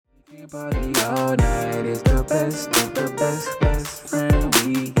Party all night is the best of the best, best friend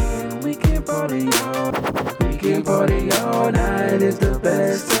weekend. We can party all night is the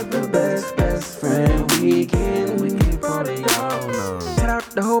best of the best, best friend weekend. We can party all night. Shout out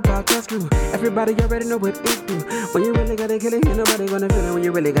the whole podcast crew. Everybody already know what it do. When you really gotta kill it, ain't nobody gonna feel it. When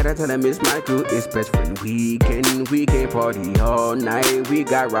you really gotta tell them it's my crew. It's best friend weekend. We can party all night. We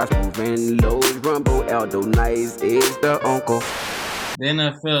got Ross moving, Lowe's, Rumble, Aldo, Nice is the uncle. The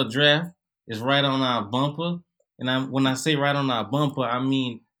NFL draft is right on our bumper. And when I say right on our bumper, I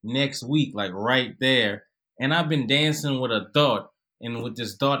mean next week, like right there. And I've been dancing with a thought. And with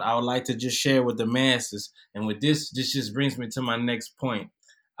this thought, I would like to just share with the masses. And with this just brings me to my next point.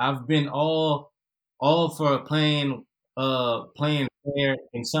 I've been all for playing fair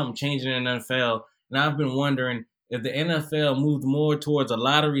and something changing in the NFL. And I've been wondering if the NFL moved more towards a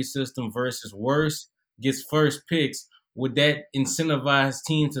lottery system versus worse, gets first picks, would that incentivize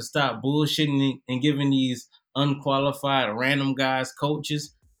teams to stop bullshitting and giving these unqualified random guys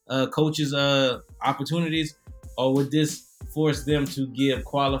coaches opportunities, or would this force them to give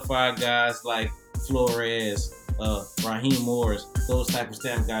qualified guys like Flores, Raheem Morris, those type of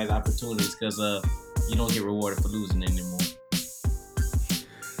stamp guys opportunities because you don't get rewarded for losing anymore?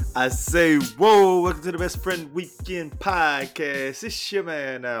 I say, whoa, welcome to the Best Friend Weekend Podcast. It's your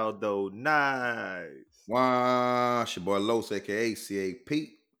man, Aldo Nice. Wow, it's your boy Los, a.k.a. CAP.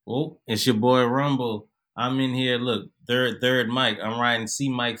 Oh, it's your boy Rumble. I'm in here, look, third mic. I'm riding C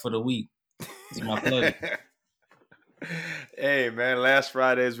mic for the week. It's my pleasure. Hey, man, last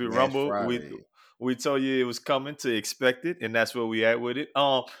Friday as we rumble, Friday. we told you it was coming to expect it, and that's where we at with it.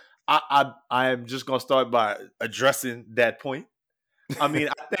 I am just going to start by addressing that point. I mean,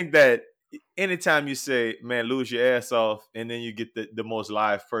 I think that anytime you say, man, lose your ass off, and then you get the most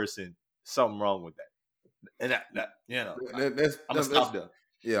live person, something wrong with that. And that I'm going to stop there.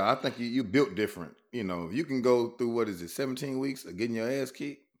 Yeah, I think you built different. You know, if you can go through, 17 weeks of getting your ass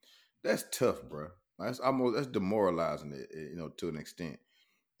kicked, that's tough, bro. That's demoralizing it, to an extent.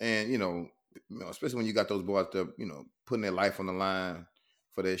 And, especially when you got those boys that, putting their life on the line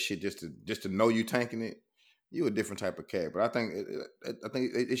for that shit just to know you tanking it. You a different type of cat, but I think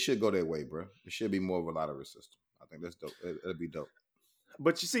it should go that way, bro. It should be more of a lottery system. I think that's dope. It'll be dope.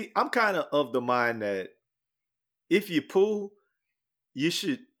 But you see, I'm kind of the mind that if you pull, you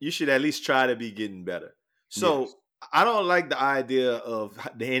should at least try to be getting better. So yes. I don't like the idea of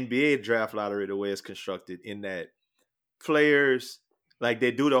the NBA draft lottery the way it's constructed, in that players, like,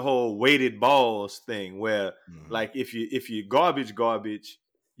 they do the whole weighted balls thing where like if you garbage,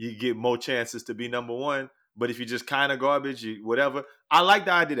 you get more chances to be number one. But if you just kind of garbage, whatever. I like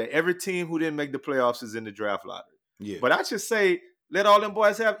the idea that every team who didn't make the playoffs is in the draft lottery. Yeah. But I should say, let all them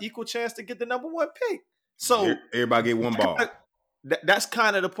boys have equal chance to get the number one pick. So everybody get one ball. That's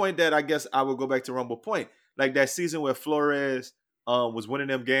kind of the point that I guess I would go back to Rumble point. Like that season where Flores was winning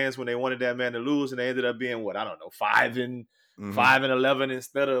them games when they wanted that man to lose, and they ended up being 5 and 11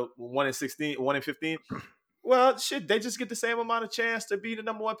 instead of 1 and 16, 1 and 15. Well, shit, they just get the same amount of chance to be the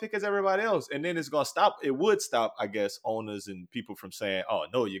number one pick as everybody else. And then it's going to stop. It would stop, I guess, owners and people from saying, oh,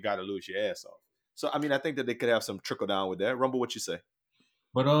 no, you got to lose your ass off. So, I mean, I think that they could have some trickle down with that. Rumble, what you say?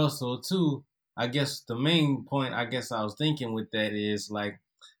 But also, too, I guess the main point I was thinking with that is, like,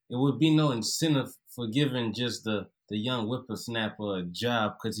 it would be no incentive for giving just the young whippersnapper a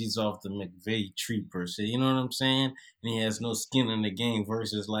job because he's off the McVay tree, per se. You know what I'm saying? And he has no skin in the game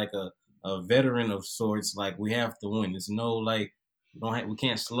versus, like, a veteran of sorts. Like, we have to win. There's no, like, we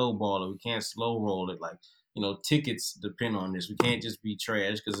can't slow ball it. We can't slow roll it. Like, tickets depend on this. We can't just be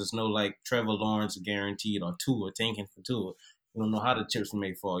trash because there's no, like, Trevor Lawrence guaranteed or Tua tanking for Tua. You don't know how the chips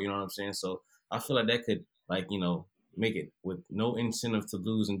may fall. You know what I'm saying? So I feel like that could, like, make it with no incentive to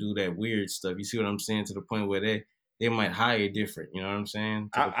lose and do that weird stuff. You see what I'm saying? To the point where they might hire different. You know what I'm saying?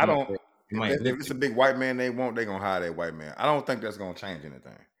 I don't. If it's a big white man they're going to hire that white man. I don't think that's going to change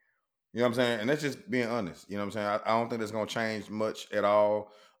anything. You know what I'm saying? And that's just being honest. You know what I'm saying? I don't think that's going to change much at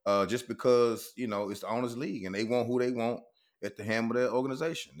all. Just because, it's the owners' league and they want who they want at the helm of their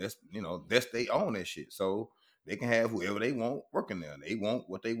organization. That's they own that shit. So they can have whoever they want working there. They want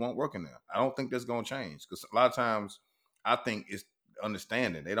what they want working there. I don't think that's going to change, because a lot of times I think it's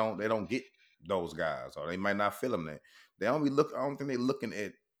understanding. They don't get those guys, or they might not feel them. I don't think they're looking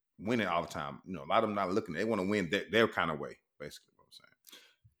at winning all the time. A lot of them not looking. They want to win their kind of way, basically.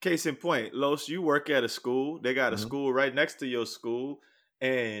 Case in point, Los, you work at a school. They got a school right next to your school.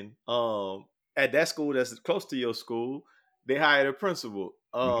 And at that school that's close to your school, they hired a principal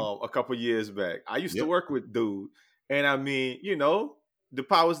a couple years back. I used to work with dude. And I mean, the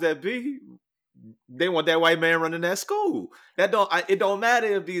powers that be they want that white man running that school. It don't matter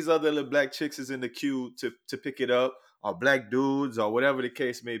if these other little black chicks is in the queue to pick it up, or black dudes, or whatever the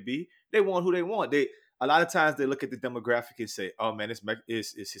case may be. They want who they want. A lot of times they look at the demographic and say, "Oh man,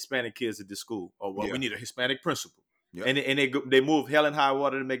 it's Hispanic kids at this school," or "Well, we need a Hispanic principal," and they move hell and high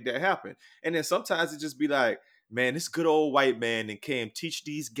water to make that happen. And then sometimes it just be like, "Man, this good old white man that came teach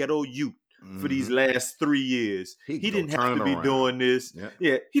these ghetto youth for these last 3 years. He didn't have to be doing this.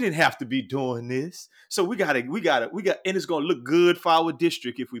 Yeah, he didn't have to be doing this. So we got, and it's gonna look good for our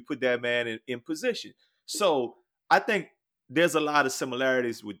district if we put that man in position." So I think there's a lot of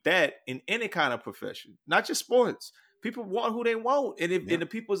similarities with that in any kind of profession, not just sports. People want who they want, and if and the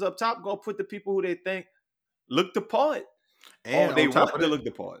people's up top gonna put the people who they think look the part, and they want to look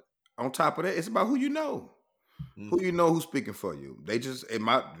the part. On top of that, it's about who you know. Who you know who's speaking for you.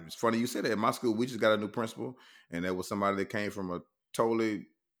 It's funny you said that. In my school, we just got a new principal, and there was somebody that came from a totally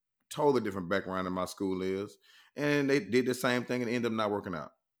different background than my school is, and they did the same thing and ended up not working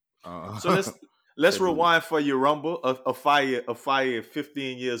out. So let's rewind for your Rumble, a fire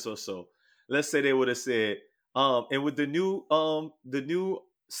 15 years or so. Let's say they would have said, and with the new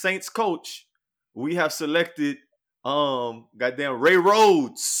Saints coach, we have selected goddamn Ray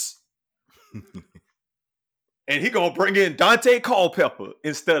Rhodes. And he gonna bring in Dante Culpepper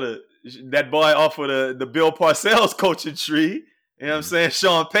instead of that boy off of the Bill Parcells coaching tree. You know what I'm saying?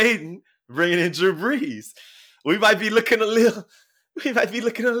 Sean Payton bringing in Drew Brees. We might be looking a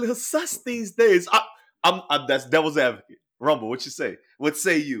little sus these days. I'm that's devil's advocate. Rumble, what you say? What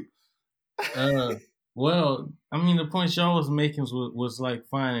say you? Well, I mean, the point Sean was making was like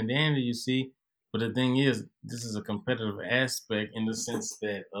fine and dandy, you see. But the thing is, this is a competitive aspect in the sense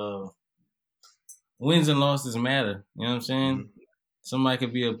that wins and losses matter. You know what I'm saying? Mm-hmm. Somebody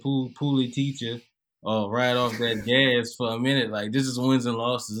could be a pooly teacher or ride off that gas for a minute. Like, this is wins and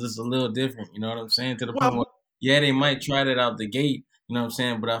losses. This is a little different. You know what I'm saying? To the point where, they might try that out the gate. You know what I'm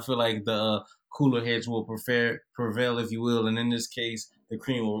saying? But I feel like the cooler heads will prevail, if you will. And in this case, the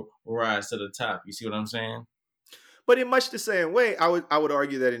cream will rise to the top. You see what I'm saying? But in much the same way, I would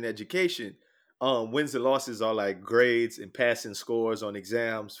argue that in education, wins and losses are like grades and passing scores on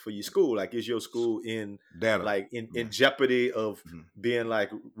exams for your school. Like, is your school in data, like in jeopardy of being like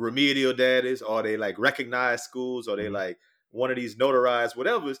remedial data? Or they like recognized schools? Or they like one of these notarized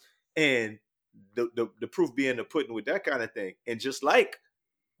whatevers? And the proof being the pudding with that kind of thing. And just like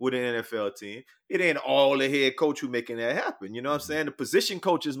with an NFL team, it ain't all the head coach who making that happen. You know what I'm saying? The position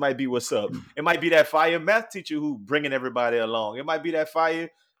coaches might be what's up. It might be that fire math teacher who bringing everybody along. It might be that fire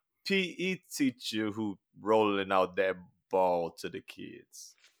PE teacher who rolling out that ball to the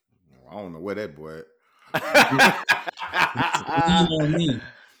kids. I don't know where that boy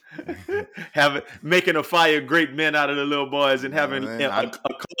making a fire great men out of the little boys and having a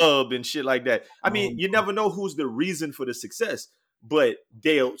club and shit like that. I mean, you never know who's the reason for the success, but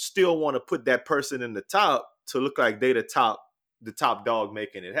they'll still want to put that person in the top to look like they the top dog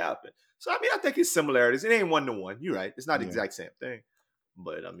making it happen. So I mean, I think it's similarities. It ain't 1-to-1. You're right. It's not the exact same thing.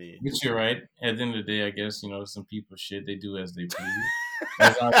 But I mean, but you're right. At the end of the day, I guess, some people shit, they do as they please.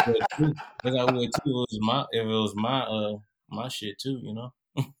 As I would too. If it was my shit too,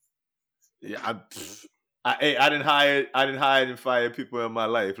 Yeah, I didn't hire and fire people in my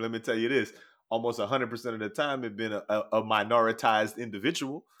life. Let me tell you this: almost 100% of the time, it's been a minoritized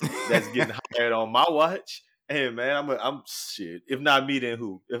individual that's getting hired on my watch. Hey man, I'm shit. If not me, then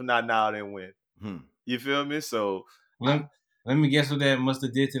who? If not now, then when? You feel me? So. Let me guess what that must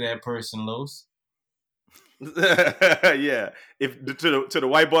have did to that person, Los. Yeah. If to the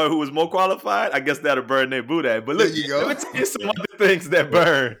white boy who was more qualified, I guess that'll burn their Buddha. But look, let me tell you some other things that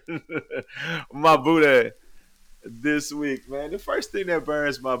burn my Buddha this week, man. The first thing that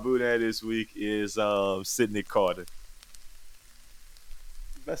burns my Buddha this week is Sydney Carter.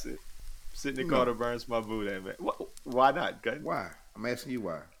 That's it. Sydney Carter burns my Buddha, man. Why not, Gun? Why? I'm asking you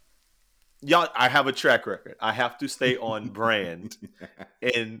why. Y'all, I have a track record. I have to stay on brand.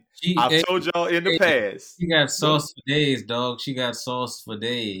 And I've told y'all in the past. She got sauce for days, dog. She got sauce for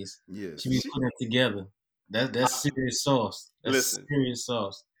days. Yes. She be putting it together. That's serious sauce. That's serious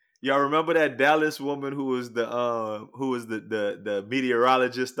sauce. Y'all remember that Dallas woman who was the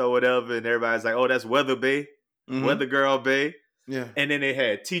meteorologist or whatever, and everybody's like, "Oh, that's Weather Bay, Weather Girl Bay." Yeah. And then they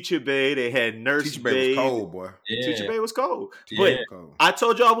had Teacher Bay, they had Nurse Teacher Bay was cold, boy. Yeah. Teacher Bay was cold. But I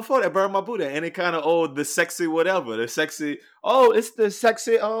told y'all before that burned my Buddha. And it kind of, the sexy whatever. The sexy, it's the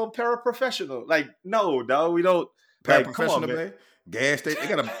sexy paraprofessional. Like, no, dog, we don't. Paraprofessional Bay? Gas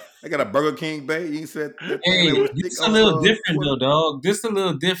station. They got a Burger King Bay. You said this a little different though, dog. This a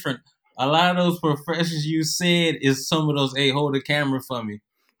little different. A lot of those professions you said is some of those, hey, hold the camera for me.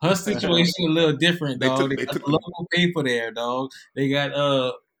 Her situation a little different, dog. They got took the local paper there, dog. They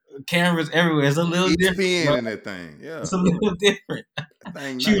got cameras everywhere. It's a little different. ESPN in that thing. Yeah. It's a little different.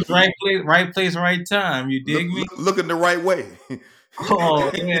 She was right place, right time. You dig me? Looking the right way.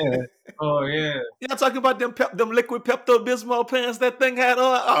 Oh yeah. Y'all talking about them liquid Pepto-Bismol pants that thing had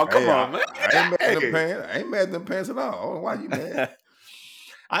on? Oh, come on, man. I ain't mad at them pants. I ain't mad at them pants at all. Why you mad?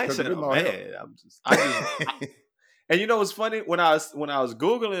 I ain't saying I'm mad. And you know what's funny? When I was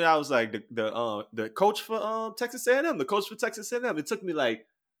Googling, I was like the coach for Texas A&M, the coach for Texas A&M. It took me like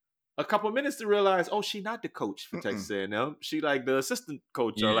a couple minutes to realize, oh, she not the coach for Texas A&M. She like the assistant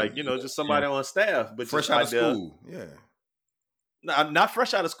coach or like, just somebody on staff. But fresh out of school. Yeah. No, I'm not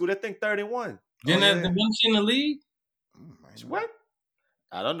fresh out of school. That thing 31. Wasn't she in the league? What?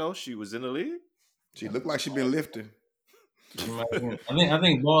 I don't know. She was in the league. She looked like she been lifting. I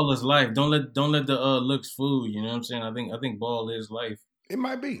think ball is life. Don't let the looks fool you. You know what I'm saying? I think ball is life. It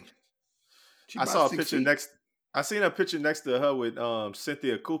might be. I saw a picture next. I seen a picture next to her with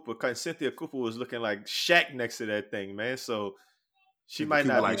Cynthia Cooper. Cause Cynthia Cooper was looking like Shaq next to that thing, man. So she might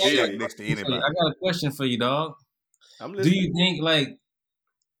not like be Shaq next to anybody. I got a question for you, dog. Do you think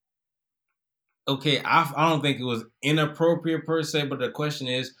okay, I don't think it was inappropriate per se, but the question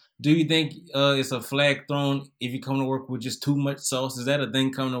is, do you think it's a flag thrown if you come to work with just too much sauce? Is that a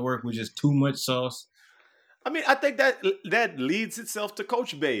thing, coming to work with just too much sauce? I mean, I think that leads itself to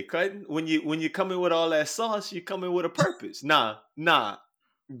Coach Bay. When you come in with all that sauce, you come in with a purpose. Nah.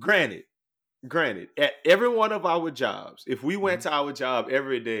 Granted, at every one of our jobs, if we went to our job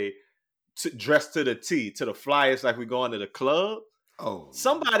every day dressed to the T, to the flyers like we going to the club,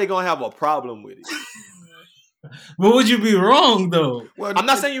 somebody gonna have a problem with it. But would you be wrong though? Well, I'm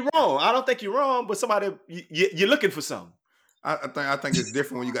not saying you're wrong. I don't think you're wrong, but somebody you're looking for something. I think it's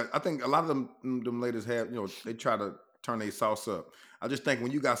different when you got. I think a lot of them ladies have, they try to turn their sauce up. I just think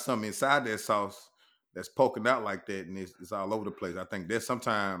when you got something inside that sauce that's poking out like that and it's all over the place, I think there's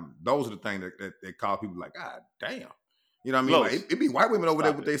sometimes those are the things that call people like, God damn. You know what I mean? Like, it be white women over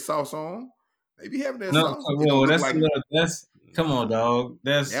there with their sauce on. They be having that sauce. Well, that's come on, dog.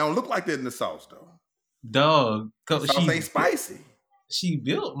 They don't look like that in the sauce though. Dog, the sauce ain't spicy. She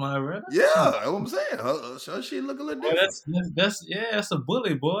built, my brother. Yeah, that's what I'm saying. So she look a little different. That's a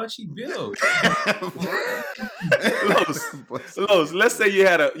bully, boy. She built. Los, let's say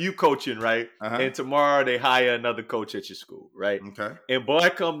you coaching, right? And tomorrow they hire another coach at your school, right? Okay. And boy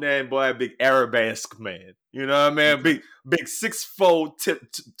come there and boy a big Arabesque man. You know what I mean? Big 6'4"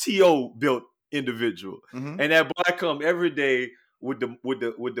 TO built individual. Mm-hmm. And that boy come every day with the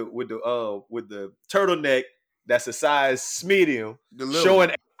turtleneck that's a size medium,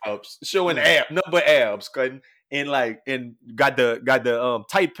 showing abs, cutting and got the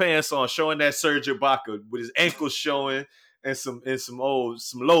tight pants on, showing that Serge Ibaka with his ankles showing and some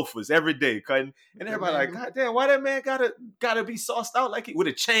loafers every day, cutting, and everybody like, God damn, why that man gotta be sauced out like he with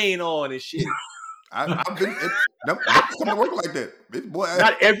a chain on and shit. I've been come to work like that.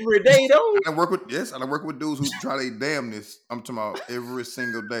 Not every day though. I work with dudes who try their damnness. I'm talking about every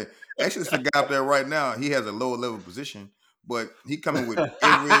single day. Actually, it's a guy up there right now. He has a lower level position, but he coming with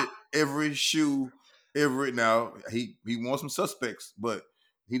every shoe, now he wants some suspects, but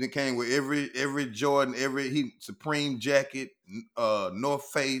he done came with every Jordan, every Supreme jacket,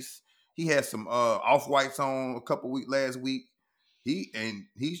 North Face. He had some Off-Whites on a couple weeks last week.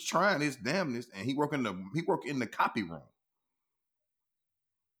 He's trying his damnness, and he work in the copy room.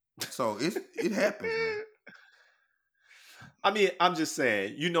 So it happens, man. I mean, I'm just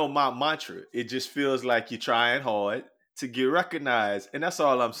saying, my mantra. It just feels like you're trying hard to get recognized, and that's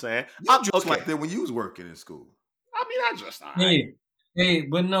all I'm saying. I'm just like that when you was working in school. I mean, I just all right. Hey,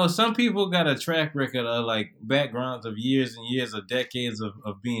 but no, some people got a track record of like backgrounds of years and years of decades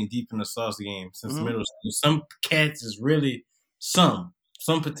of being deep in the sauce game since middle school. Some cats is really some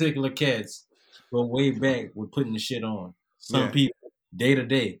particular cats go way back with putting the shit on. Some people, day to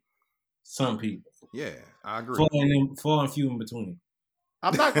day. Some people. Yeah, I agree. Far and few in between.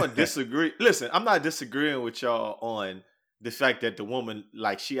 I'm not going to disagree. Listen, I'm not disagreeing with y'all on the fact that the woman,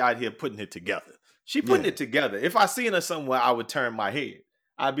 like, she out here putting it together. She putting it together. If I seen her somewhere, I would turn my head.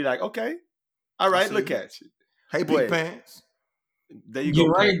 I'd be like, okay, all right, look at you. Hey, big pants. There you go.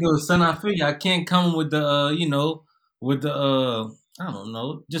 You're right, though, son. I feel you. I can't come with the, I don't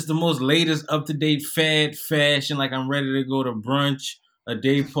know, just the most latest up-to-date fashion. Like I'm ready to go to brunch, a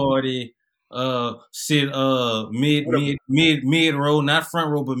day party, sit mid row, not front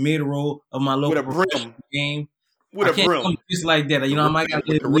row, but mid row of my local game. With a brim. Come just like that. I might got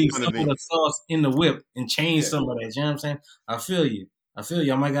to leave some of the sauce in the whip and change some of that. You know what I'm saying? I feel you.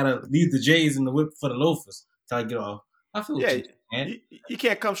 I might got to leave the J's in the whip for the loafers till I get off. I feel you. you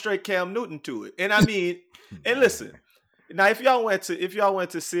can't come straight Cam Newton to it. And I mean, and listen, now if y'all went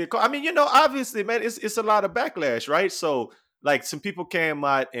to see it, I mean, obviously, man, it's a lot of backlash, right? So like some people came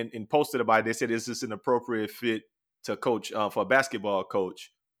out and posted about it. They said, is this an appropriate fit to coach for a basketball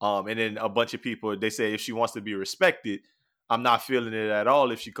coach? And then a bunch of people, they say if she wants to be respected, I'm not feeling it at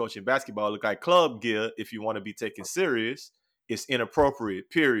all if she coaching basketball. Look like club gear, if you want to be taken serious, it's inappropriate,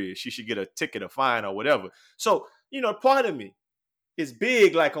 period. She should get a ticket, a fine, or whatever. So, part of me is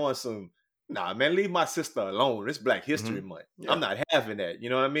big like on some, nah, man, leave my sister alone. It's Black History Month. Yeah. I'm not having that. You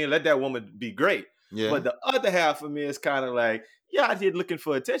know what I mean? Let that woman be great. Yeah. But the other half of me is kind of like, yeah, I did looking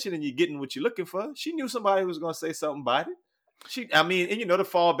for attention and you're getting what you're looking for. She knew somebody was going to say something about it. The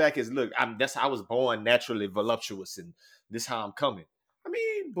fallback is, look, I was born naturally voluptuous and this how I'm coming. I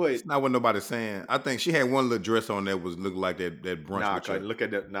mean, but it's not what nobody's saying. I think she had one little dress on that was look like that brunch. Nah, look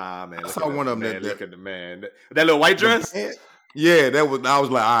at that. Nah, man. I saw one of them. Look at the man. That little white dress. Yeah, I was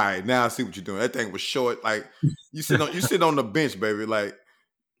like, all right, now I see what you're doing. That thing was short. Like you sit on the bench, baby. Like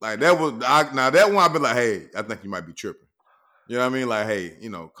that was now that one. I've been like, hey, I think you might be tripping. You know what I mean? Like, hey,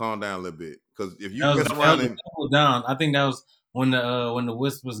 calm down a little bit. Because if you mess around and double down, I think that was when the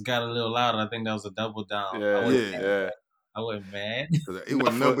whispers got a little louder. I think that was a double down. Yeah. I wasn't mad. It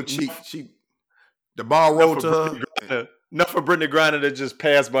was number cheap. The ball rolled to her. Enough for Brittany Griner to just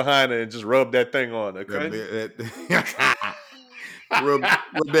pass behind her and just rub that thing on her. Okay? rub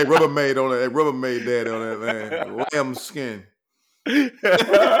that Rubbermaid on that Rubbermaid daddy on that man. Lamb skin. Stop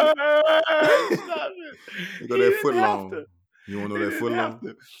it. You got that foot long. You want to know that foot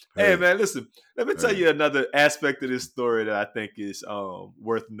long? Hey man, listen. Let me tell you another aspect of this story that I think is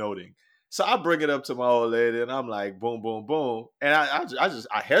worth noting. So I bring it up to my old lady, and I'm like, boom, boom, boom, and I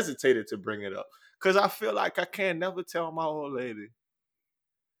hesitated to bring it up because I feel like I can't never tell my old lady,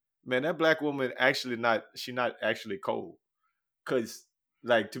 man, that Black woman she not actually cold. Because,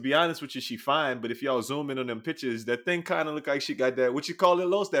 like, to be honest with you, she fine, but if y'all zoom in on them pictures, that thing kind of look like she got that, what you call it,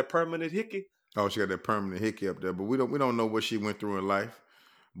 Los, that permanent hickey? Oh, she got that permanent hickey up there, but we don't know what she went through in life.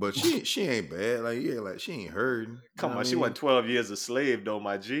 But she ain't bad. Like she ain't hurting. Come on, she went 12 years a slave though,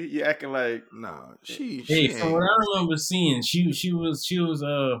 my G. You acting like nah. She from what I remember seeing, she wasn't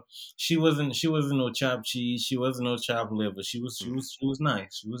no chopped cheese. She wasn't no chopped liver. She was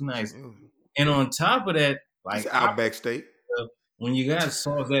nice. She was nice. And on top of that, like Outback Steak. When you got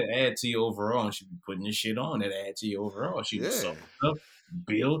sauce that add to your overall, and she be putting this shit on that add to your overall. She was so up,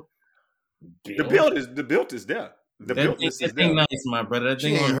 build. The build is there. That thing nice, my brother. That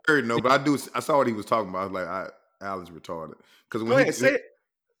thing ain't heard no, but I saw what he was talking about. I was like, Alan's retarded. Because when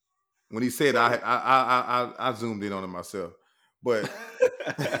he said I zoomed in on it myself. But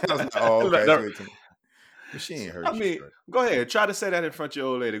I was like, oh, okay. But she ain't heard. I mean, go ahead. Try to say that in front of your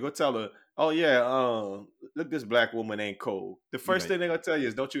old lady. Go tell her, oh yeah, look, this Black woman ain't cold. The first thing they're gonna tell you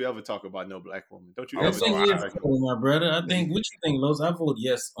is, don't you ever talk about no Black woman. Don't you ever talk about her. My brother. I think, what you think, Los? I vote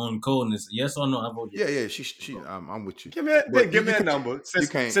yes on coldness. Yes or no? I vote yes. Yeah. She I'm with you. Give me a number.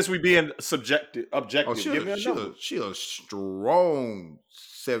 Since we being objective. Give me a number. She a strong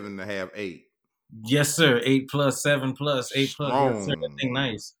 7.5, 8. Yes, sir. 8+, 7+, 8+. Yes, sir. That thing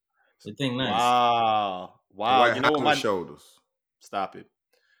nice. The thing nice. Wow. You know what? Shoulders. Stop it.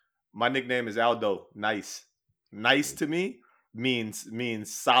 My nickname is Aldo. Nice to me means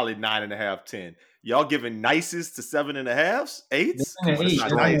solid 9.5, 10. Y'all giving nices to 7.5s, 8s?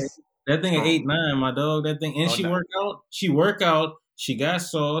 That thing at 8, 9, my dog. That thing, and she work out. She got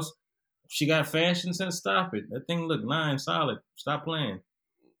sauce. She got fashion sense. Stop it. That thing look 9, solid. Stop playing.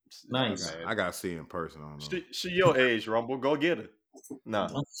 Nice. I gotta see in person. She your age, Rumble. Go get her.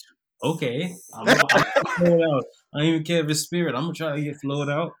 No. Okay. I'm gonna float out. I don't even care if it's spirit. I'm gonna try to get flowed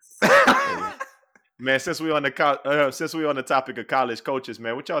out. Man, since we on the topic of college coaches,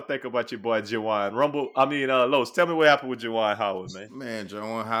 man, what y'all think about your boy Juwan Los? Tell me what happened with Juwan Howard, man. Man,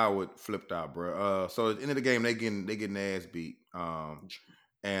 Juwan Howard flipped out, bro. So at the end of the game, they getting their ass beat.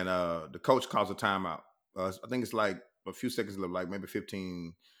 And the coach calls a timeout. I think it's like a few seconds left, like maybe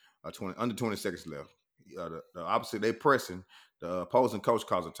 15, 20, under 20 seconds left. The opposite, they pressing. The opposing coach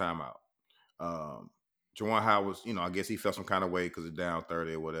calls a timeout. Juwan Howard, I guess he felt some kind of way because it's down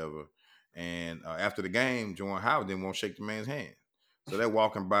 30 or whatever. And after the game, Juwan Howard didn't want to shake the man's hand. So they're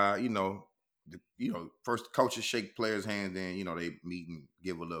walking by, first the coaches shake players' hands, then, they meet and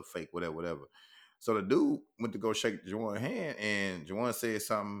give a little fake, whatever. So the dude went to go shake Juwan's hand, and Juwan said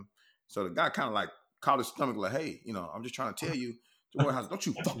something. So the guy kind of like caught his stomach like, hey, I'm just trying to tell you, Juwan Howard, don't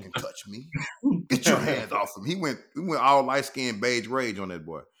you fucking touch me. Get your hands off him. He went all light-skinned beige rage on that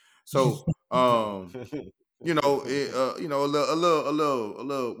boy. So, a little,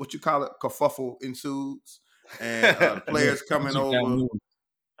 what you call it, kerfuffle ensues. and players coming over.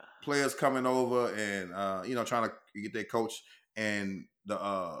 Players coming over and trying to get their coach, and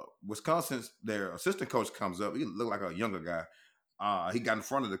the Wisconsin's their assistant coach comes up. He looked like a younger guy. He got in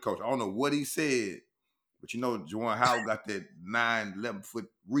front of the coach. I don't know what he said, but Juwan Howard got that 11 foot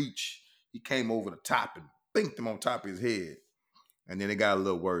reach. He came over the top and binked him on top of his head, and then it got a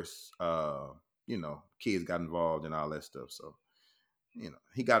little worse. Kids got involved and all that stuff. So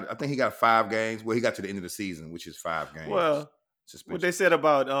I think he got 5 games. Well, he got to the end of the season, which is 5 games. Well, what they said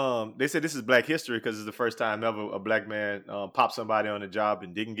about they said this is Black history because it's the first time ever a black man popped somebody on a job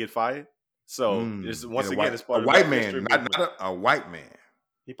and didn't get fired. So it's it's part of white man, not a white man.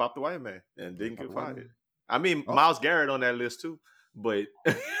 He popped the white man and didn't get fired. I mean, Myles Garrett on that list too, but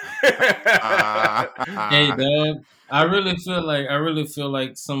hey, dog, I really feel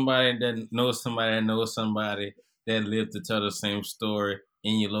like somebody that knows somebody that lived to tell the same story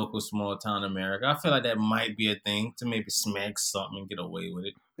in your local small town America. I feel like that might be a thing to maybe smack something and get away with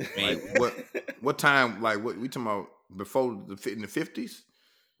it. Like what time? Like what we talking about before in the 50s?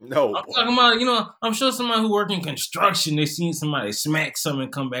 No, I'm talking about. I'm sure somebody who worked in construction, they seen somebody smack something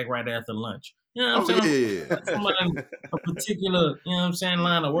and come back right after lunch. You know what I'm saying? Yeah. Somebody in a particular,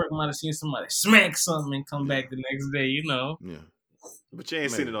 line of work might have seen somebody smack something and come back the next day. Yeah. But you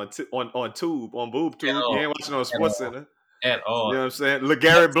ain't seen it on Tube, on Boob Tube. You ain't watching it on Sports Center. At all. You know what I'm saying?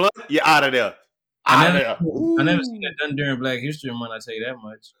 LeGarrette Blunt, you're out of there. I never seen that done during Black History Month, I tell you that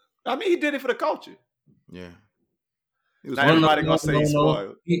much. I mean, he did it for the culture. Yeah. Not everybody gonna say he's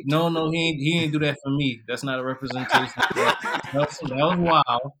spoiled. He ain't do that for me. That's not a representation. That was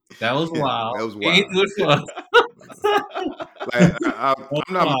wild. That was wild. He ain't do it for us. I'm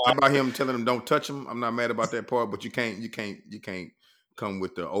not mad about him telling him don't touch him. I'm not mad about that part, but you can't come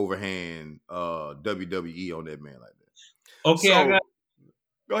with the overhand WWE on that man like that. Okay, so, go ahead.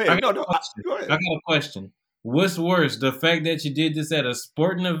 Go ahead. I got a question. What's worse, the fact that you did this at a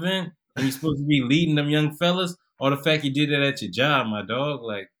sporting event and you're supposed to be leading them young fellas, or the fact you did it at your job, my dog?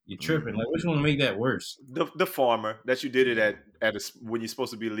 Like, you're tripping. Like, which one make that worse? The former, that you did it when you're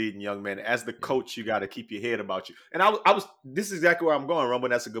supposed to be leading young men. As the coach, you got to keep your head about you. And this is exactly where I'm going, Rumble.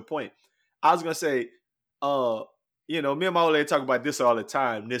 That's a good point. I was gonna say, me and my old lady talk about this all the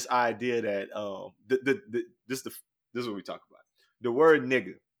time. This idea that this is what we talk about. The word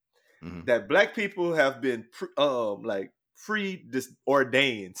nigga. Mm-hmm. That black people have been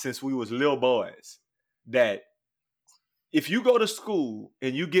preordained since we was little boys. That if you go to school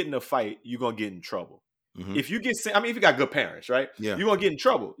and you get in a fight, you're gonna get in trouble. Mm-hmm. If you if you got good parents, right? Yeah. You're gonna get in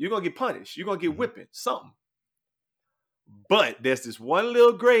trouble. You're gonna get punished. You're gonna get whipping, something. But there's this one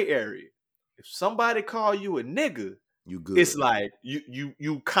little gray area. If somebody call you a nigga, you good. It's like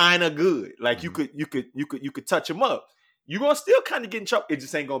you kind of good. Like you could touch them up. You're gonna still kind of get in trouble. It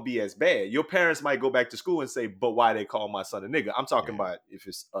just ain't gonna be as bad. Your parents might go back to school and say, "But why they call my son a nigga?" I'm talking about if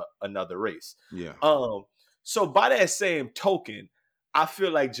it's another race. Yeah. So by that same token, I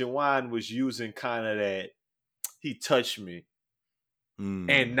feel like Juwan was using kind of that. He touched me,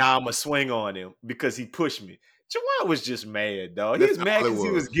 and now I'm gonna swing on him because he pushed me. Juwan was just mad, dog. He was mad because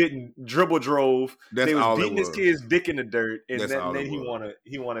he was getting dribble drove. They was beating his kid's dick in the dirt, and then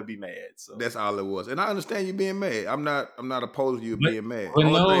he wanna be mad. So that's all it was. And I understand you being mad. I'm not opposed to you being mad. But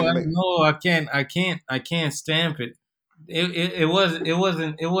I can't stamp it. It wasn't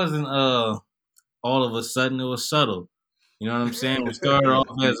all of a sudden. It was subtle. You know what I'm saying? We started off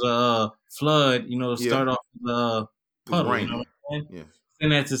as a flood. Start off as a puddle. You know what I'm saying? Yeah.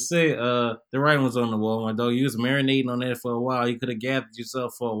 And that to say, the writing was on the wall, my dog. You was marinating on that for a while. You could have gathered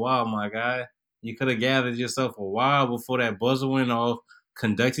yourself for a while, my guy. You could have gathered yourself a while before that buzzer went off.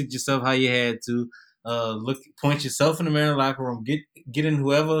 Conducted yourself how you had to. Point yourself in the mirror locker room. Get in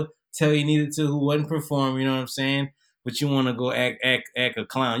whoever tell you needed to who wasn't performing. You know what I'm saying? But you want to go act a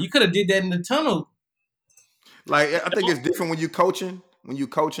clown. You could have did that in the tunnel. Like I think it's different when you coaching. When you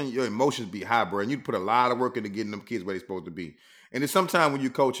coaching, your emotions be high, bro, and you put a lot of work into getting them kids where they're supposed to be. And then sometimes when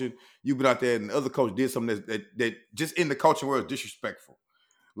you're coaching, you've been out there and the other coach did something that just in the coaching world is disrespectful.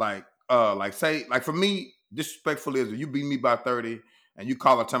 Like for me, disrespectful is if you beat me by 30 and you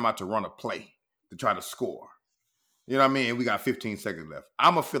call a timeout to run a play to try to score. You know what I mean? And we got 15 seconds left.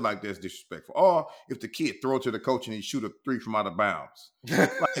 I'm going to feel like that's disrespectful. Or if the kid throw it to the coach and he shoot a 3 from out of bounds. We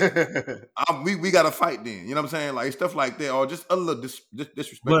got to fight then. You know what I'm saying? Like stuff like that. Or just a little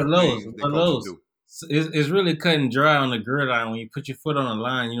disrespectful things that coaches do. It's really cut and dry on the gridiron when you put your foot on the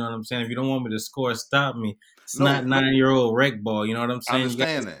line. You know what I'm saying? If you don't want me to score, stop me. It's not 9-year-old rec ball. You know what I'm saying? I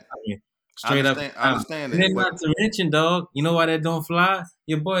understand that. Straight up. I understand And that. then not to mention, dog, you know why that don't fly?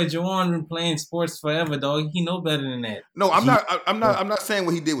 Your boy Juwan been playing sports forever, dog. He know better than that. No, I'm not saying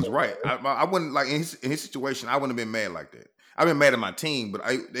what he did was right. I wouldn't like in his situation. I wouldn't have been mad like that. I've been mad at my team, but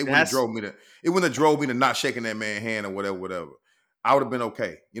it wouldn't have drove me to not shaking that man's hand or whatever. I would have been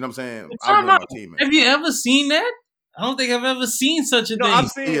okay. You know what I'm saying? I would have been my teammate. Have you ever seen that? I don't think I've ever seen such a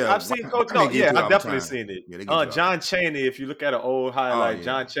thing. I've seen Coach. No, yeah, I've definitely seen it. Yeah, John Chaney. If you look at an old highlight,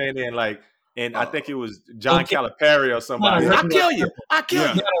 John Chaney and I think it was John Calipari or somebody. I'll kill you.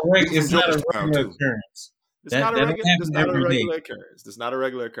 It's not a regular occurrence. It's not a regular occurrence. It's not a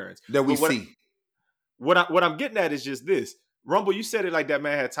regular occurrence that we see. What I'm getting at is just this. Rumble, you said it like that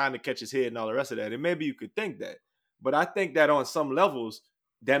man had time to catch his head and all the rest of that. And maybe you could think that. But I think that on some levels,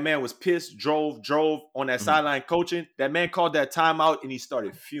 that man was pissed, drove on that sideline coaching. That man called that timeout and he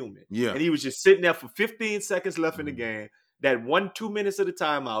started fuming. Yeah. And he was just sitting there for 15 seconds left in the game. That 1-2 minutes of the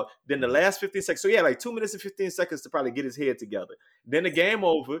timeout. Then the last 15 seconds. So he had like 2 minutes and 15 seconds to probably get his head together. Then the game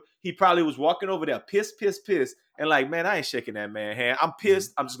over. He probably was walking over there pissed. And like, man, I ain't shaking that man hand. I'm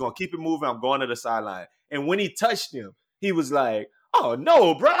pissed. I'm just going to keep it moving. I'm going to the sideline. And when he touched him, he was like, oh,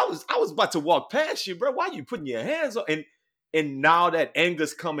 no, bro. I was about to walk past you, bro. Why are you putting your hands on? And now that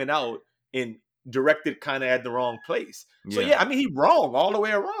anger's coming out and directed kind of at the wrong place. So, I mean, he wrong all the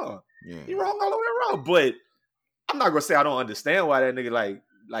way around. Yeah. He wrong all the way around. But I'm not going to say I don't understand why that nigga,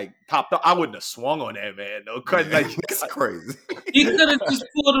 like popped up. I wouldn't have swung on that man, though. That's crazy. He could have just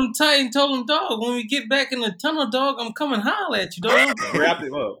pulled him tight and told him, dog, when we get back in the tunnel, dog, I'm coming holler at you, dog.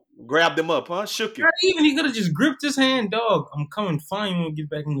 Grabbed him up, huh? Shook him. Not even he could have just gripped his hand, dog. I'm coming fine when we get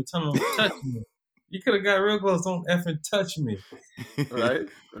back in the tunnel. Touch me. You could have got real close. Don't effing touch me. Right?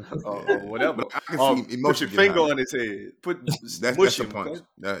 Or whatever. I can see put your finger on his head. That's a punch.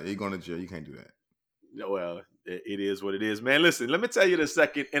 You're going to jail. You can't do that. Well, it is what it is, man. Listen, let me tell you the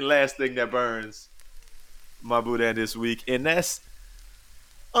second and last thing that burns my boudin this week, and that's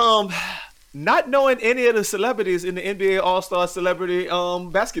not knowing any of the celebrities in the NBA All-Star Celebrity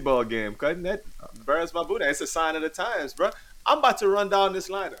basketball game. Cause that burns my boudin. It's a sign of the times, bro. I'm about to run down this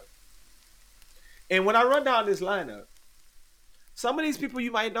lineup. And when I run down this lineup, some of these people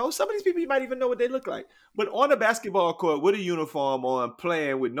you might know, some of these people you might even know what they look like. But on a basketball court with a uniform on,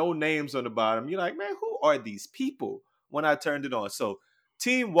 playing with no names on the bottom, you're like, man, who are these people when I turned it on? So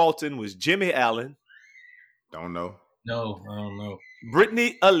Team Walton was Jimmy Allen. Don't know. No, I don't know.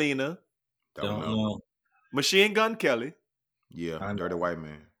 Brittany Alina. Don't know. Machine Gun Kelly. Yeah, Dirty White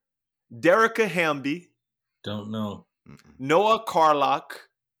Man. Derica Hamby. Don't know. Noah Carlock.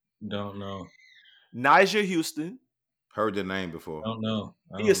 Don't know. Nyjah Houston. Heard the name before. Don't know.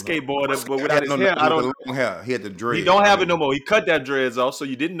 He a skateboarder, but without his hair, I don't know. Long hair. He had the dreads. He don't have it no more. He cut that dreads off, so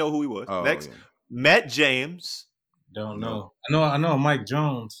you didn't know who he was. Next, Matt James. Don't know. I know Mike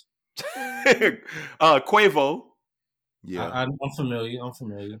Jones. Quavo. Yeah. I'm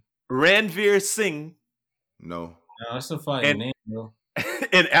familiar. Ranveer Singh. No, that's a fighting name, bro.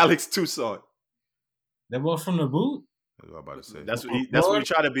 And Alex Toussaint. That boy from the boot? That's what I'm about to say. That's what he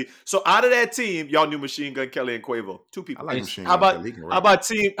tried to be. So out of that team, y'all knew Machine Gun Kelly and Quavo. Two people. I like Machine Gun Kelly.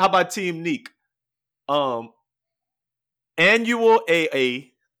 How about Team Neek? Annual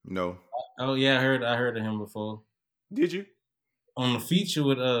AA. No. Oh yeah, I heard of him before. Did you? On the feature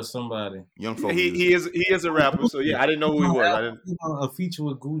with somebody. Young folk. He is a rapper, so yeah, I didn't know who he was. I didn't. A feature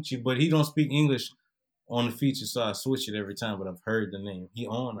with Gucci, but he don't speak English on the feature, so I switch it every time. But I've heard the name. He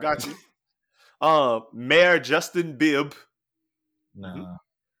on. Right? Got you. Mayor Justin Bibb. Nah.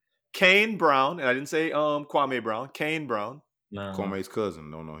 Kane Brown, and I didn't say Kwame Brown. Kane Brown. Nah. Kwame's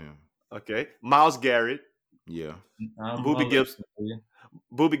cousin. Don't know him. Okay. Miles Garrett. Yeah. Boobie Gibson.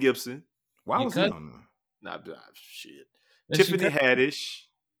 Boobie Gibson. Why was he on there? Nah, shit. Tiffany Haddish.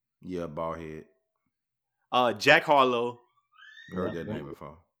 Yeah, bald head. Jack Harlow. Heard that name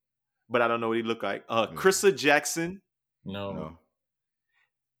before. But I don't know what he looked like. Krista Jackson. No.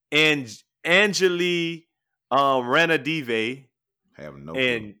 And Angeli Ranadive. Have no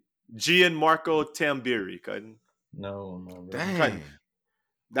and Gianmarco Tambiri. No. Dang.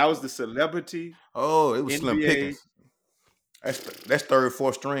 That was the celebrity. Oh, it was NBA. Slim Pickens. That's third,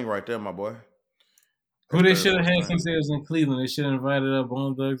 fourth string right there, my boy. Who they should have had since they was in Cleveland? They should have invited up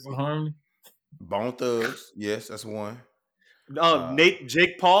Bone Thugs and Harmony. Bone Thugs, yes, that's one.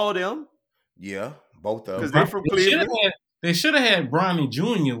 Jake Paul, them. Yeah, both of them. Because they're from Cleveland. They should have had Bronny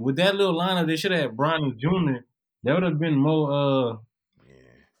Jr. With that little lineup, they should have had Bronny Jr. That would have been more.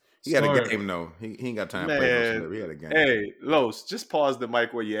 He had a game though. He ain't got time to play. He had a game. Hey, Los, just pause the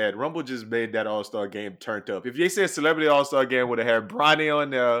mic where you at. Rumble just made that All-Star game turned up. If they said Celebrity All-Star game would have had Bronny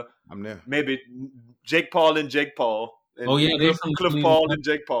on there, I'm there. Maybe Jake Paul and Jake Paul. And they're from Cliff Cleveland. Paul and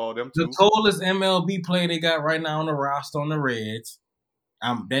Jake Paul, them two. The coldest MLB player they got right now on the roster on the Reds.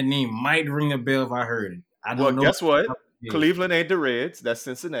 That name might ring a bell if I heard it. I don't know. Guess what? Cleveland ain't the Reds. That's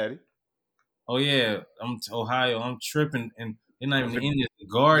Cincinnati. Oh yeah, I'm Ohio. I'm tripping, and they're not even the Indians. The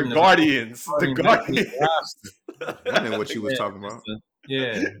Guardians. The Guardians. I know what you was talking about.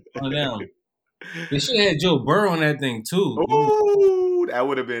 Yeah, one of them. They should have had Joe Burrow on that thing too. Ooh, that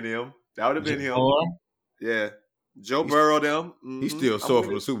would have been him. Him. Yeah, Joe Burrow. Them. Mm-hmm. He's still sore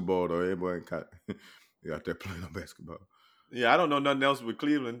from the Super Bowl though. Everybody out there playing on basketball. Yeah, I don't know nothing else with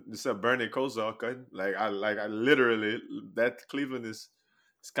Cleveland except Bernie Kosar. I literally that Cleveland is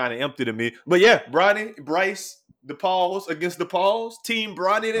kind of empty to me. But yeah, Bryce, the Pauls against the Pauls, Team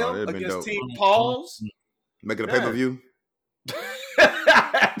Bronny them against Team Pauls. Making a pay-per-view.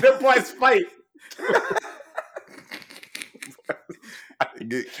 The boys fight.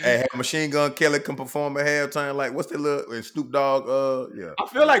 Hey, Machine Gun Kelly can perform at halftime. Like, what's that little and Snoop Dogg? Yeah. I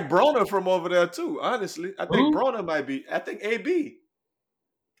feel like Broner from over there too. Honestly, I think Broner might be. I think AB.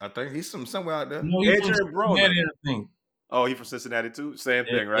 I think he's somewhere out there. No, Adrian Broner. I think. Oh, he from Cincinnati too. Same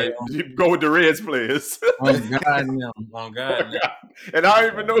thing, right? You go with the Reds players. On God. And I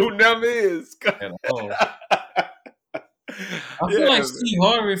don't even know who them is. I feel like Steve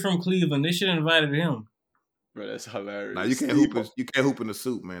Harvey from Cleveland. They should have invited him. Bro, that's hilarious. Nah, you can't hoop in the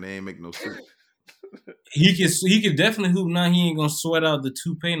suit, man. They ain't make no suit. He could definitely hoop. Now he ain't gonna sweat out the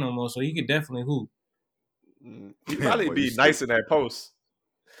toupee no more, so he could definitely hoop. He'd probably be nice in that post.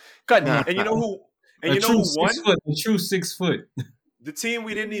 And you know who? And you know who won? A true 6 foot. The team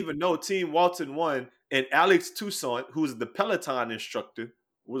we didn't even know, Team Walton won, and Alex Toussaint, who's the Peloton instructor,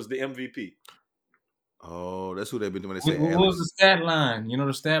 was the MVP. Oh, that's who they've been doing. What was the stat line? You know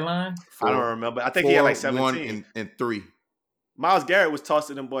the stat line? I don't remember. I think he had like 17. 1 and 3. Myles Garrett was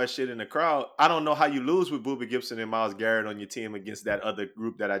tossing them boys shit in the crowd. I don't know how you lose with Booby Gibson and Myles Garrett on your team against that other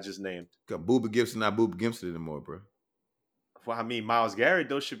group that I just named. Got Booby Gibson, not Booby Gibson anymore, bro. Well, I mean, Myles Garrett,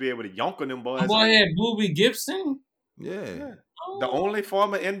 though, should be able to yonk on them boys. Boy had Booby Gibson? Yeah. Oh. The only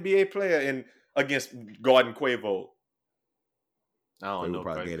former NBA player against Gordon Quavo. I don't know.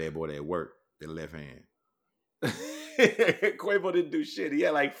 Probably gave that boy that work, that left hand. Quavo didn't do shit. He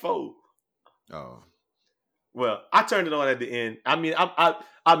had like 4. Oh. Well, I turned it on at the end. I mean,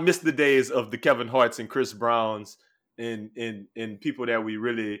 I missed the days of the Kevin Harts and Chris Browns and people that we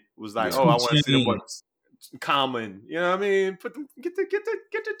really was like, I want to see them ones common. You know what I mean? Put them get the.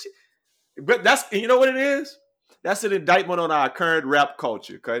 But that's, you know what it is? That's an indictment on our current rap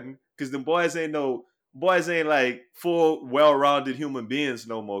culture, because the boys ain't like full well-rounded human beings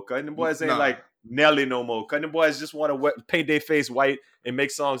no more. The boys ain't like Nelly no more. The boys just want to paint their face white and make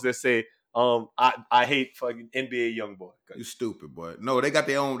songs that say, I hate fucking NBA young boy. You stupid boy. No, they got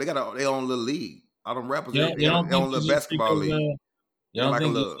their own little league. All them rappers, they own little basketball league. Y'all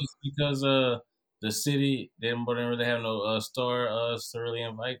think it's just because the city they didn't really have no star to really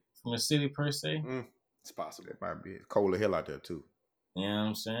invite from the city per se? It's possible. It might be cold as hell out there too. You know what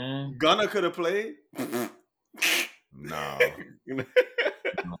I'm saying? Gunna could have played. No.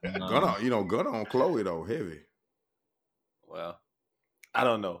 Gunna on Chloe though, heavy. Well, I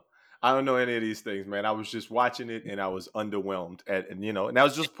don't know. I don't know any of these things, man. I was just watching it and I was underwhelmed and that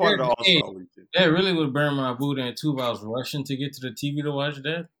was just part of the All-Star weekend. That really would burn my boot in too. If I was rushing to get to the TV to watch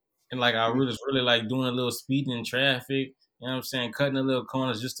that, and like I was really like doing a little speeding in traffic. You know what I'm saying? Cutting the little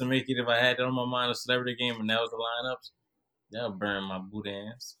corners just to make it. If I had that on my mind, a celebrity game, and that was the lineups, that would burn my boot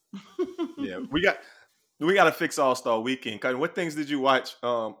ass. Yeah, we got to fix All-Star Weekend. What things did you watch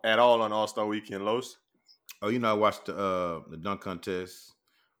at all on All-Star Weekend, Los? Oh, I watched the dunk contest,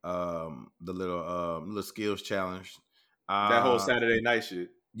 the little skills challenge. That whole Saturday night shit.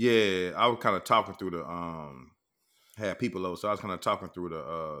 Yeah, I was kind of talking through the had people over, so I was kind of talking through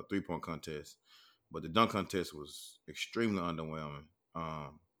the 3-point contest. But the dunk contest was extremely underwhelming. I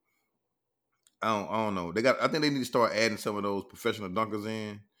don't know. I think they need to start adding some of those professional dunkers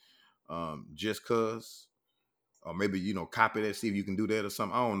in, just cause, or maybe copy that, see if you can do that or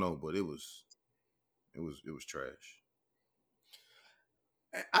something. I don't know, but it was trash.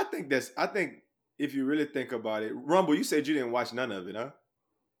 I think if you really think about it, Rumble, you said you didn't watch none of it, huh?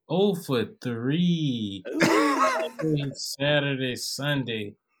 0 for 3. Saturday,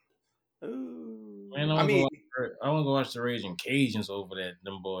 Sunday. Man, I want to go watch the Raging Cajuns over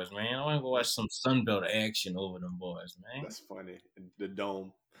them boys, man. I want to go watch some Sunbelt action over them boys, man. That's funny. The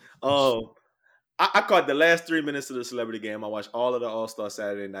Dome. I caught the last 3 minutes of the celebrity game. I watched all of the All-Star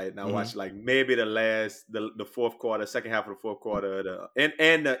Saturday night, and I watched like maybe the fourth quarter, second half of the fourth quarter,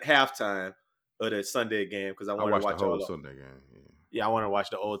 and the halftime of the Sunday game because I wanted to watch the whole Sunday game. Yeah. yeah, I want to watch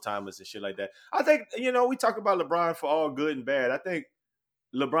the old timers and shit like that. I think, we talk about LeBron for all good and bad. I think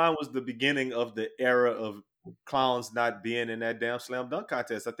LeBron was the beginning of the era of clowns not being in that damn slam dunk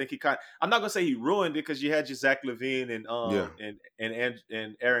contest. I think I'm not gonna say he ruined it because you had your Zach LaVine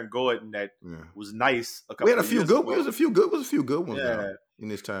and Aaron Gordon that was nice. We had a few good. Was a few good ones in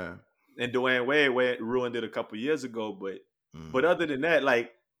this time. And Dwayne Wade ruined it a couple years ago, but other than that,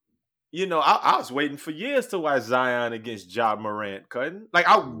 like, I was waiting for years to watch Zion against Ja Morant, cutting. Like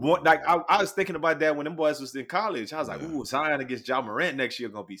I was thinking about that when them boys was in college. I was like, ooh, Zion against Ja Morant next year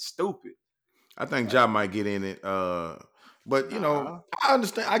gonna be stupid. I think Ja might get in it. But I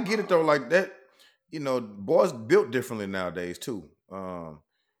understand. I get it though, like that, boys built differently nowadays too.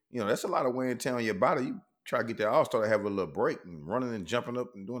 That's a lot of wear and tear on your body. You try to get that all-star to have a little break and running and jumping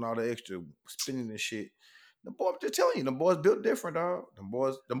up and doing all the extra spinning and shit. The boy, I'm just telling you, the boys built different, dog.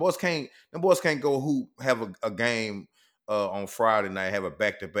 The boys can't go have a game on Friday night, have a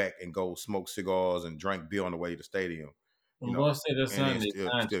back-to-back and go smoke cigars and drink beer on the way to the stadium. The boys say that's Sunday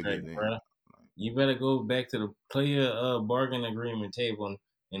contract, bro. You better go back to the player bargain agreement table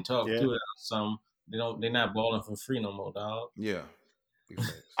and talk to it or something. They're not balling for free no more, dog. Yeah.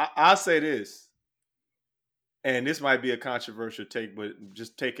 I'll say this, and this might be a controversial take, but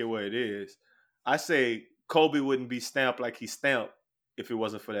just take it where it is. I say Kobe wouldn't be stamped like he stamped if it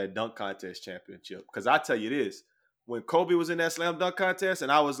wasn't for that dunk contest championship. Because I tell you this, when Kobe was in that slam dunk contest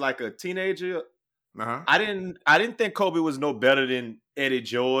and I was like a teenager, I didn't think Kobe was no better than Eddie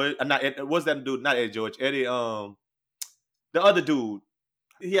George. What's that dude? Not Eddie George. Eddie, the other dude.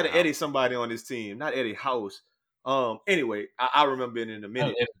 He had an Eddie somebody on his team, not Eddie House. Anyway, I remember it in a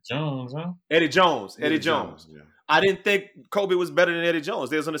minute. Eddie Jones, huh? Eddie Jones. Yeah. I didn't think Kobe was better than Eddie Jones.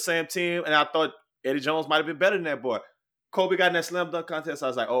 They was on the same team, and I thought Eddie Jones might have been better than that boy. Kobe got in that slam dunk contest. I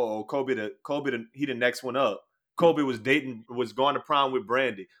was like, Kobe, he the next one up. Kobe was going to prom with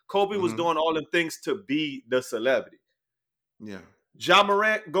Brandy. Kobe was doing all them things to be the celebrity. Yeah. Ja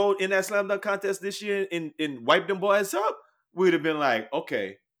Morant go in that slam dunk contest this year and wipe them boys up. We'd have been like,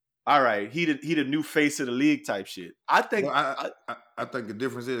 okay, all right, he the new face of the league type shit. I think. Well, I think the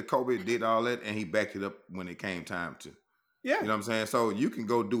difference is Kobe did all that and he backed it up when it came time to. Yeah. You know what I'm saying? So you can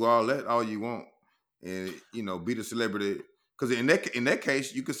go do all that all you want and be the celebrity. Because in that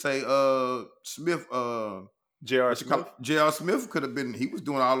case, you could say Smith. J.R. Smith. J.R. Smith could have been. He was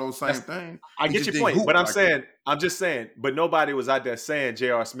doing all those same things. I get your point, but I'm just saying. But nobody was out there saying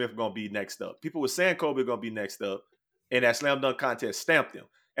J.R. Smith gonna be next up. People were saying Kobe gonna be next up, and that slam dunk contest stamped him.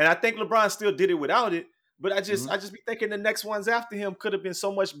 And I think LeBron still did it without it. But I just be thinking the next ones after him could have been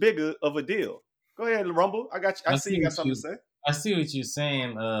so much bigger of a deal. Go ahead, Rumble. I got you. I see you got something to say. I see what you're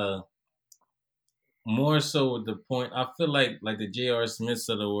saying. More so with the point. I feel like the J.R. Smiths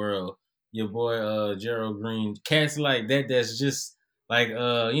of the world. Your boy Gerald Green, cats like that. That's just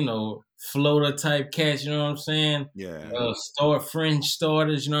floater type cats. You know what I'm saying? Yeah. Fringe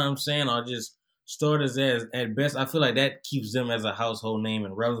starters. You know what I'm saying? Or just starters at best. I feel like that keeps them as a household name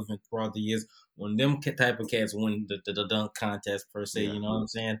and relevant throughout the years. When them type of cats win the dunk contest per se, you know what I'm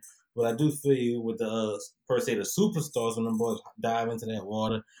saying? But I do feel you with the per se the superstars when them boys dive into that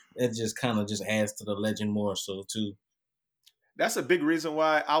water. It just kind of just adds to the legend more so too. That's a big reason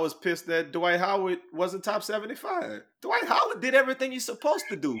why I was pissed that Dwight Howard wasn't top 75. Dwight Howard did everything he's supposed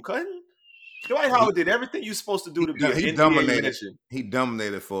to do, couldn't? Dwight Howard did everything you're supposed to do to be an NBA legend. He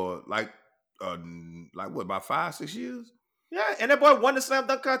dominated for about 5-6 years? Yeah, and that boy won the slam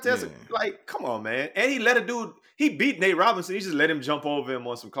dunk contest. Yeah. Like, come on, man. And he let a dude, he beat Nate Robinson. He just let him jump over him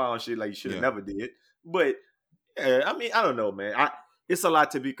on some clown shit like he should have never did. But, I mean, I don't know, man. It's a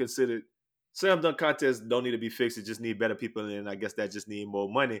lot to be considered. Slam dunk contests don't need to be fixed. It just need better people, and I guess that just need more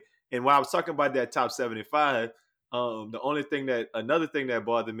money. And while I was talking about that top 75, another thing that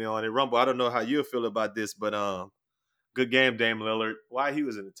bothered me on it, Rumble, I don't know how you feel about this, but good game, Dame Lillard. Why he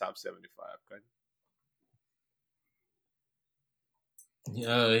was in the top 75?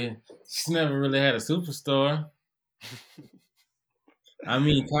 Okay? He's never really had a superstar. I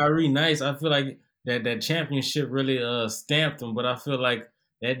mean, Kyrie, nice. I feel like that championship really stamped him, but I feel like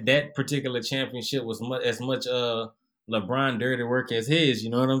that particular championship was as much LeBron dirty work as his. You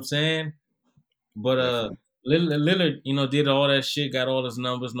know what I'm saying? But Lillard, did all that shit, got all his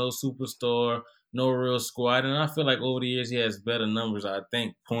numbers, no superstar, no real squad, and I feel like over the years he has better numbers. I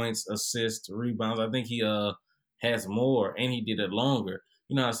think points, assists, rebounds. I think he has more, and he did it longer.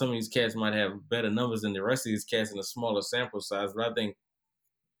 You know how some of these cats might have better numbers than the rest of these cats in a smaller sample size, but I think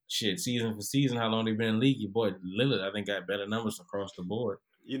season for season, how long they've been in the league, your boy Lillard, I think, got better numbers across the board.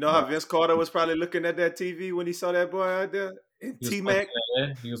 You know how Vince Carter was probably looking at that TV when he saw that boy out there? T-Mac?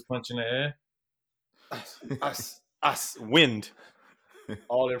 He was punching the air. Wind.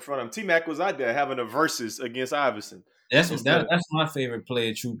 all in front of him. T-Mac was out there having a versus against Iverson. That's my favorite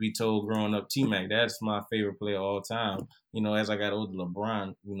player, truth be told, growing up. T-Mac, that's my favorite player of all time. As I got older,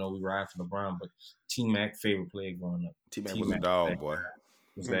 LeBron, we ride for LeBron, but T-Mac, favorite player growing up. T-Mac was a dog, boy.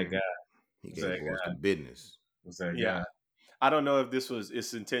 Was that guy. He gave boys the business. Was that guy. I don't know if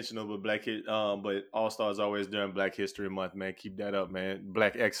it's intentional, but but All-Stars always during Black History Month, man. Keep that up, man.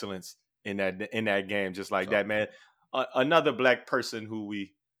 Black excellence in that game, just like that, man. Another black person who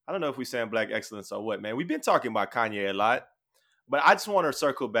I don't know if we saying black excellence or what, man. We've been talking about Kanye a lot, but I just want to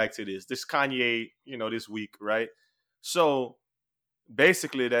circle back to this Kanye, this week, right? So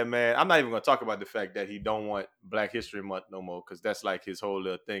basically that man, I'm not even going to talk about the fact that he don't want Black History Month no more, because that's like his whole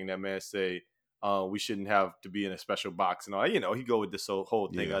little thing. That man say we shouldn't have to be in a special box and all. He go with this whole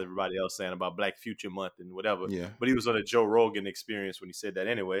thing everybody else saying about Black Future Month and whatever. Yeah. But he was on a Joe Rogan Experience when he said that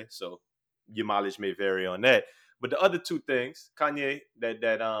anyway, so your mileage may vary on that. But the other two things, Kanye, that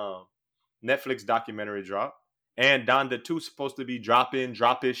Netflix documentary drop, and Donda 2 supposed to be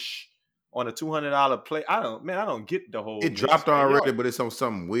drop-ish on a $200 play. I don't get the whole. It dropped already, but it's on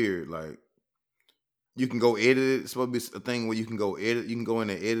something weird. Like you can go edit it. It's supposed to be a thing where you can go edit. You can go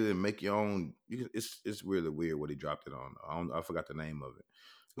in and edit and make your own. It's really weird what he dropped it on. I forgot the name of it.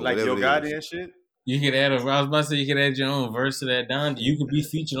 But like Yo Gotti and shit. You could add I was about to say you could add your own verse to that Donda. You could be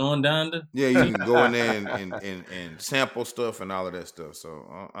featured on Donda. Yeah, you can go in there and sample stuff and all of that stuff.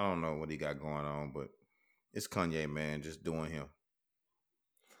 So I don't know what he got going on, but it's Kanye, man, just doing him.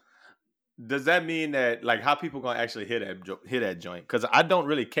 Does that mean that how people gonna actually hear that joint? Because I don't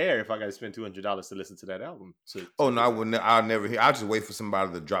really care if I got to spend $200 to listen to that album. No, I wouldn't. I'll never hear. I'll just wait for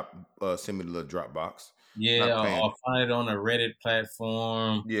somebody to send me the little Dropbox. Yeah, or find it on a Reddit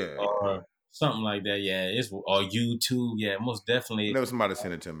platform. Yeah. Or something like that, or YouTube, most definitely. Whenever somebody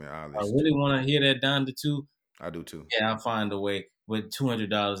send it to me, I really want to hear that Donda too. I do too. Yeah, I'll find a way. But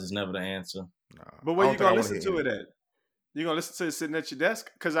 $200 is never the answer. Nah, but where you gonna listen to it at? You gonna listen to it sitting at your desk?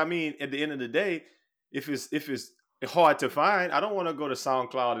 Because at the end of the day, if it's hard to find, I don't want to go to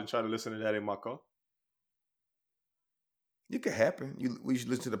SoundCloud and try to listen to that in my car. It could happen. We should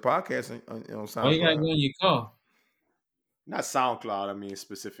listen to the podcast on SoundCloud. Why you gotta go in your car? Not SoundCloud,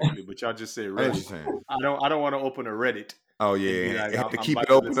 specifically, but y'all just say Reddit. I don't want to open a Reddit. Oh yeah, you have to keep it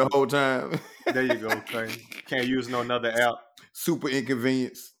open the whole time. There you go. Can't use no other app. Super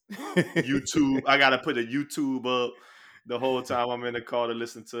inconvenience. YouTube. I gotta put a YouTube up the whole time I'm in the car to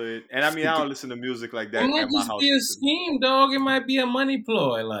listen to it. And I don't listen to music like that. It might just be a scheme, dog. It might be a money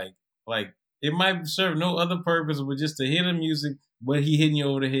ploy. Like it might serve no other purpose but just to hear the music. But he hitting you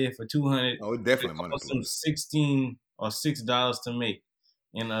over the head for $200. Oh, it definitely money ploy. Some $16 or $6 to make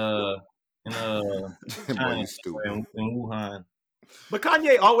in China, in Wuhan. But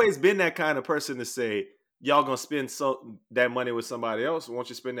Kanye always been that kind of person to say, y'all gonna spend that money with somebody else. Why don't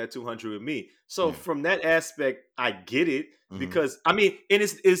you spend that $200 with me? So from that aspect, I get it because and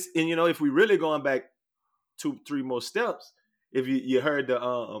if we really going back 2-3 more steps, if you heard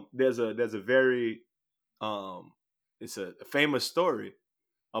there's a very it's a famous story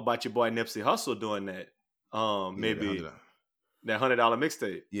about your boy Nipsey Hussle doing that. Maybe that $100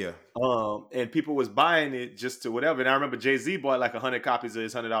 mixtape. Yeah. And people was buying it just to whatever. And I remember Jay-Z bought 100 copies of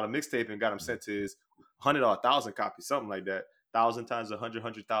his $100 mixtape and got him sent to his 100 or 1,000 copies, something like that. 1,000 times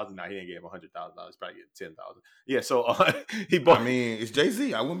 100,000. Nah, he ain't gave him $100,000. He's probably getting 10,000. Yeah, so he bought. It's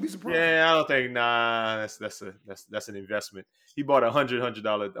Jay-Z. I wouldn't be surprised. Yeah, I don't think. Nah, that's an investment. He bought $100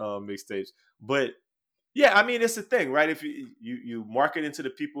 mixtapes, but yeah, it's the thing, right? If you market into the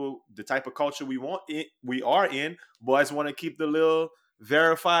people, the type of culture we are in, boys want to keep the little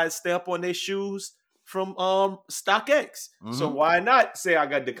verified stamp on their shoes from StockX. So why not say I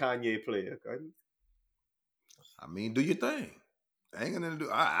got the Kanye player? Do your thing. I ain't gonna do.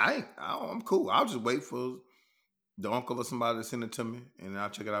 I'm cool. I'll just wait for the uncle or somebody to send it to me, and I'll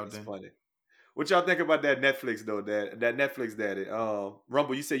check it out. That's funny. What y'all think about that Netflix though? That Netflix daddy.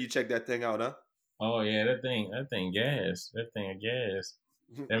 Rumble, you said you checked that thing out, huh? Oh yeah, that thing gas. That thing gas.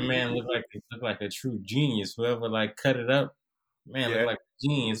 That man looked like a true genius. Whoever cut it up, looked like a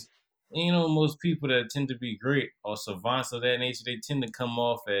genius. And most people that tend to be great or savants of that nature, they tend to come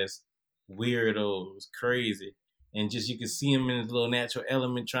off as weirdos, crazy. And just you can see him in his little natural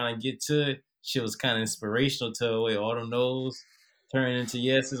element trying to get to it. Shit was kind of inspirational to the way all the no's turn into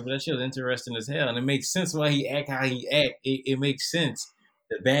yeses, but that shit was interesting as hell. And it makes sense why he act how he act. It makes sense.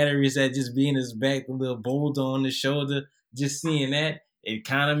 The batteries that just be in his back, the little boulder on the shoulder, just seeing that, it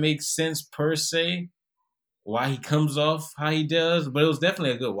kind of makes sense per se why he comes off how he does. But it was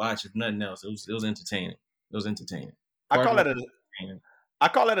definitely a good watch, if nothing else. It was entertaining. It was entertaining. I call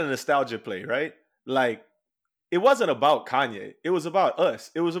it a nostalgia play, right? it wasn't about Kanye. It was about us.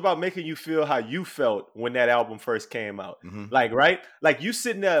 It was about making you feel how you felt when that album first came out. Mm-hmm. Like, right? Like you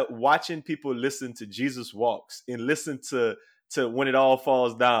sitting there watching people listen to Jesus Walks and listen to When It All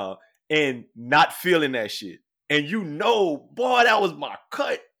Falls Down and not feeling that shit. And you know, boy, that was my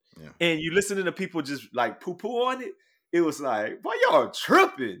cut. Yeah. And you listening to people just like poo-poo on it. It was like, boy, y'all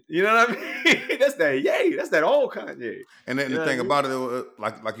tripping. You know what I mean? That's that Ye. That's that old Kanye. And then the thing about it,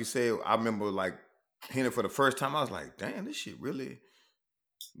 like you said, I remember like hearing it for the first time. I was like, damn, this shit really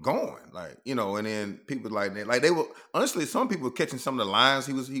going. Like, you know, and then people like they were, honestly, some people were catching some of the lines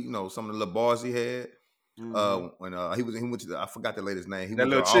he you know, some of the little bars he had. Mm-hmm. When he went to I forgot the lady's name. He that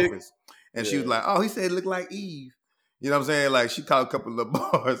went to her chick? Office. And she was like, oh, he said it looked like Eve. You know what I'm saying? Like she caught a couple of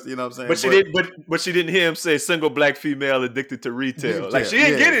bars, you know what I'm saying? But she didn't hear him say single black female addicted to retail. Like she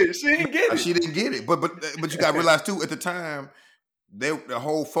didn't get it. She didn't get it. She didn't get it. But you gotta realize too, at the time, the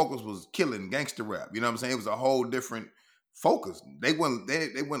whole focus was killing gangster rap. You know what I'm saying? It was a whole different focus. They wouldn't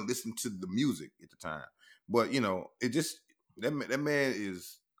listen to the music at the time. But you know, it just that man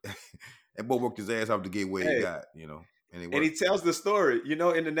is that boy worked his ass off to get where he got, you know. And he tells the story, you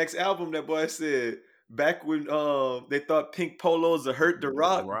know, in the next album that boy said, back when they thought pink polos would hurt the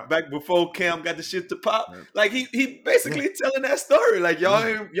rock, back before Cam got the shit to pop. Right. Like he basically telling that story. Like y'all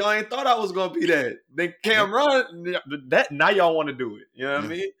ain't thought I was gonna be that. Then Cam run that now y'all want to do it. You know what I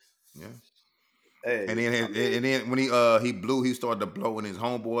mean? Yeah. Hey, and then when he blew, he started to blow in his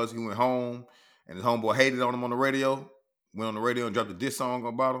homeboys. He went home and his homeboy hated on him on the radio. Went on the radio and dropped a diss song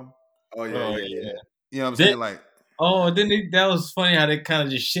about him. Oh yeah. You know what I'm saying? Like. Oh, then that was funny how they kind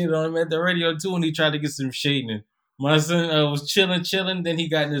of just shit on him at the radio too when he tried to get some shading. My son was chilling, then he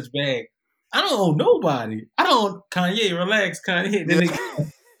got in his bag. I don't owe nobody. I don't, Kanye, relax, Kanye. Then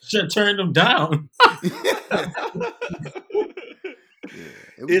they turned him down.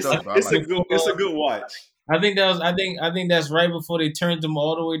 It's a good watch. I think that's right before they turned him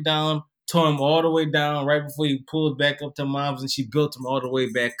all the way down, tore him all the way down, right before he pulled back up to Mom's and she built him all the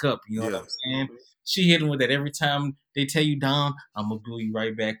way back up. You know what I'm saying? She hit him with that every time they tell you down, I'm going to glue you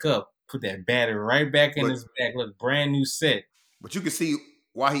right back up. Put that battery right back in his back. Look, brand new set. But you can see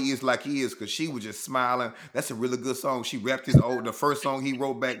why he is like he is because she was just smiling. That's a really good song. She rapped the first song he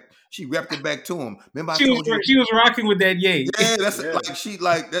wrote back. She rapped it back to him. Remember she was rocking with that Ye. Yeah, like she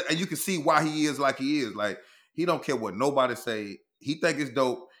like that, and you can see why he is like he is. Like he don't care what nobody say. He think it's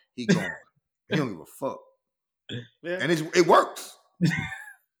dope. He going. He don't give a fuck. Yeah. And it works.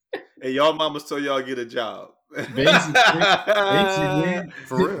 And y'all mamas told y'all get a job. Basically,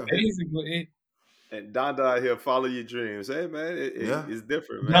 for real. Basically. And Donda out here, follow your dreams. Hey man, it's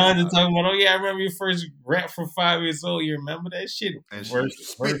different, man. Donda talking about, oh yeah, I remember your first rap from 5 years old. You remember that shit? And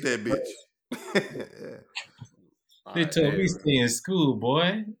spit that bitch. They told me stay in school,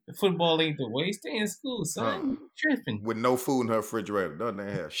 boy. Football ain't the way. Stay in school, son. You tripping. With no food in her refrigerator. Doesn't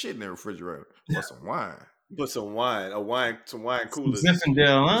have shit in her refrigerator. But some wine. Put some wine coolers.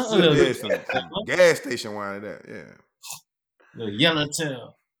 Zinfandel, huh? Some gas station wine in that, yeah. The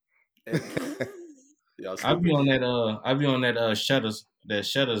Yellowtail. I'll be on that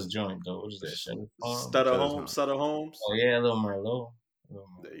Shutters joint though. What is that? Sutter Homes. Oh yeah, little Merlot.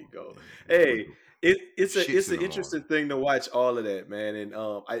 There you go. Hey, it's an interesting thing to watch all of that, man, and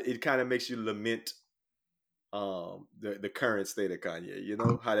it kind of makes you lament the current state of Kanye. You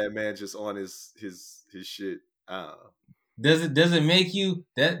know how that man just on his shit. Does it make you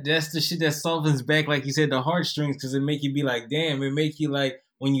that's the shit that softens back, like you said, the heartstrings? Because it make you be like, damn. It make you like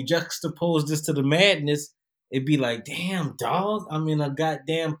when you juxtapose this to the madness, it be like, damn, dog. I'm in a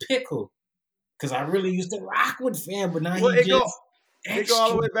goddamn pickle. Because I really used to rock with fam, but now it go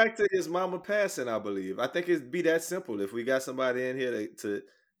all the way back to his mama passing. I believe. I think it'd be that simple. If we got somebody in here to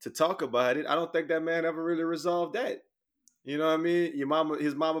talk about it, I don't think that man ever really resolved that. You know what I mean?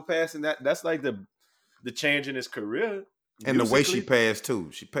 His mama passing, that's like the change in his career. And musically. The way she passed too.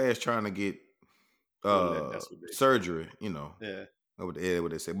 She passed trying to get surgery, you know. Yeah. What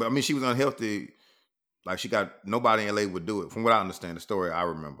they say. But I mean, she was unhealthy. Like nobody in LA would do it. From what I understand, the story I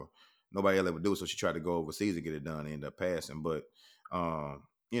remember, nobody in LA would do it. So she tried to go overseas to get it done and ended up passing. But,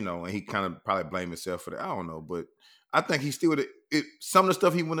 you know, and he kind of probably blamed himself for that. I don't know. But I think he still would have, some of the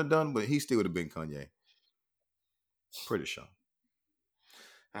stuff he wouldn't have done, but he still would have been Kanye. Pretty sure.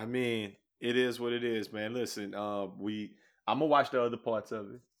 I mean, it is what it is, man. Listen, I'm gonna watch the other parts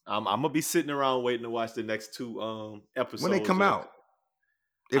of it. I'm gonna be sitting around waiting to watch the next two episodes. When they come out?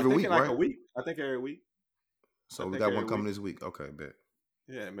 Every week, right? A week. I think every week. So we got one coming this week. Okay, bet.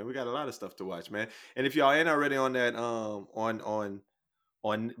 Yeah, man, we got a lot of stuff to watch, man. And if y'all ain't already on that, on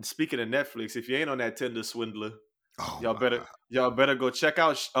speaking of Netflix, if you ain't on that Tinder Swindler, y'all better go check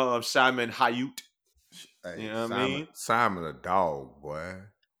out Simon Hayut. Hey, You know what I mean? Simon a dog, boy.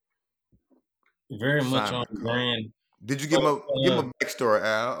 Very much on brand. Did you give him a backstory,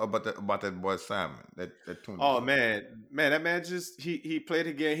 Al, about that boy Simon? That 20. Oh man, that man just he played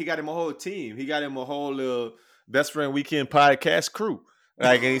again. He got him a whole team. He got him a whole best friend weekend podcast crew.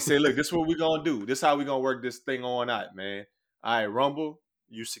 Like, and he said, "Look, this is what we gonna do. This is how we gonna work this thing on out, man. All right, Rumble,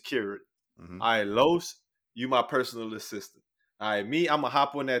 you secure it. Mm-hmm. All right, Los, you my personal assistant. All right, me, I'm gonna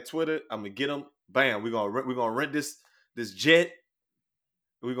hop on that Twitter. I'm gonna get him. Bam, we're gonna rent this jet.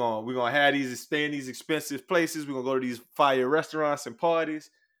 We're gonna have stay in these expensive places. We're gonna go to these fire restaurants and parties.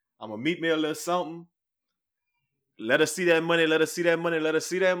 I'm gonna meet me a little something. Let us see that money. Let us see that money. Let us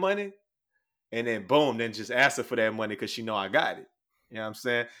see that money. And then boom, then just ask her for that money because she know I got it. You know what I'm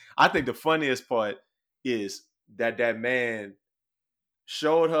saying? I think the funniest part is that man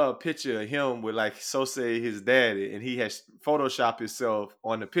showed her a picture of him with like say his daddy, and he has photoshopped himself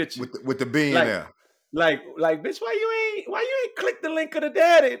on the picture with the billionaire. Like, bitch, why you ain't click the link of the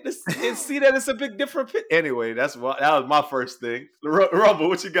daddy and see that it's a big different picture? Anyway, that was my first thing. Rumble,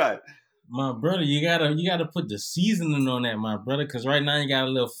 what you got? My brother, you gotta put the seasoning on that, my brother, because right now you got a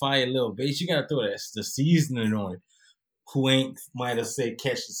little fire, a little base. You gotta throw the seasoning on it. Who ain't might have said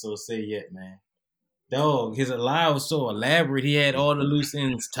catch it, so say yet, man. Dog, his lie was so elaborate. He had all the loose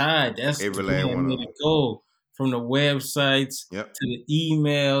ends tied. That's the way I made it go. From the websites to the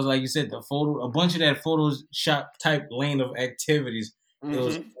emails, like you said, the photo, a bunch of that Photoshop type lane of activities. Mm-hmm. It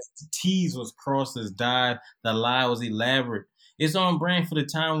was the T's was crossed as died. The lie was elaborate. It's on brand for the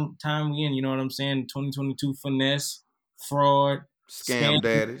time we in. You know what I'm saying? 2022 finesse, fraud, scam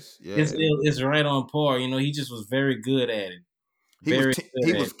daddies. Yeah, it's right on par. You know, he just was very good at it.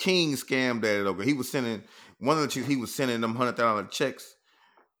 He was king scam daddy. Okay, he was sending one of the chicks. He was sending them $100,000 checks,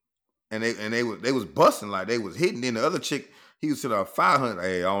 and they was busting like they was hitting. Then the other chick, he was sending her 500.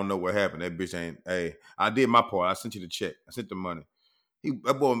 Hey, I don't know what happened. That bitch ain't. Hey, I did my part. I sent you the check. I sent the money.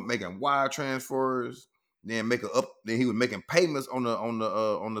 That boy making wire transfers. Then Then he was making payments on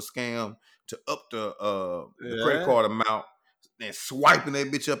the scam to up the credit card amount. Then swiping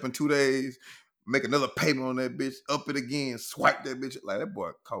that bitch up in 2 days. Make another payment on that bitch. Up it again. Swipe that bitch. Like, that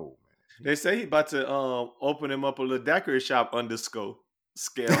boy cold, man. They say he about to open him up a little daiquiri shop _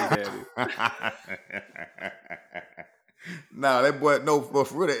 scam daddy. Nah, that boy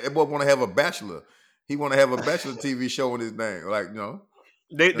for real. That boy want to have a bachelor. He want to have a bachelor TV show in his name. Like, you know.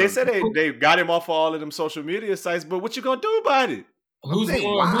 They said they got him off of all of them social media sites, but what you gonna do about it? Who's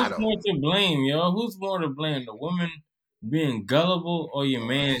more to blame, yo? Who's more to blame? The woman being gullible or your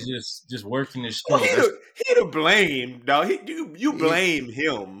man's just working his stroke? He to blame, dog. You blame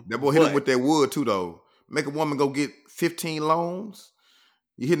him. That boy hit him with that wood too, though. Make a woman go get 15 loans.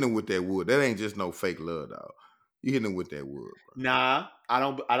 You hitting him with that wood. That ain't just no fake love, dog. You hitting him with that wood, bro. Nah, I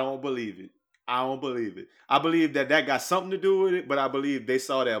don't believe it. I don't believe it. I believe that got something to do with it, but I believe they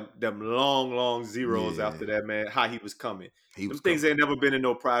saw them long zeros after that, man, how he was coming. Things ain't never been in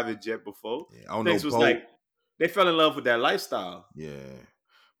no private jet before. Yeah, things was like, they fell in love with that lifestyle. Yeah.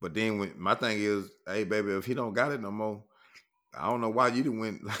 But then my thing is, hey, baby, if he don't got it no more, I don't know why you didn't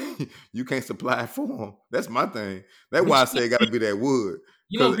win. You can't supply it for him. That's my thing. That's why I say it got to be that wood.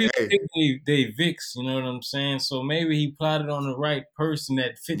 You know, people think they VIX, you know what I'm saying? So maybe he plotted on the right person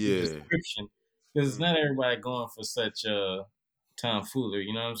that fit the description. Because not everybody going for such tomfoolery,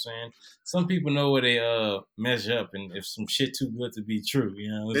 you know what I'm saying? Some people know where they measure up, and if some shit too good to be true, you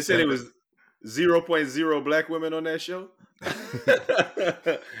know. They said it was 0.0 black women on that show.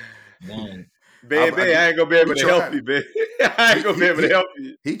 Baby, I ain't gonna be able to help you, baby. I ain't gonna be able to help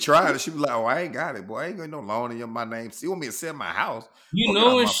you. He tried it. She was like, "Oh, I ain't got it, boy. I ain't got no loan in my name. So you want me to sell my house?" You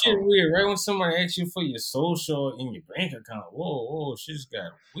know when shit weird, right? When somebody asks you for your social in your bank account, whoa, shit's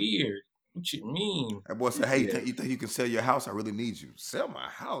got weird. What you mean? That boy said, "Hey, you think you can sell your house? I really need you. Sell my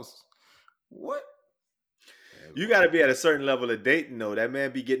house? What?" You got to be at a certain level of dating, though. That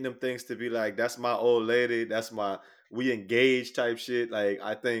man be getting them things to be like, "That's my old lady. That's my we engaged" type shit. Like,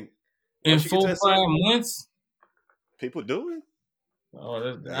 I think in 4-5 months, people do it. Oh,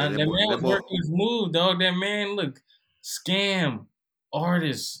 that man was working his move, dog. That man, look, scam,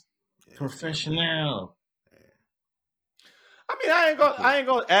 artist, professional. I mean, I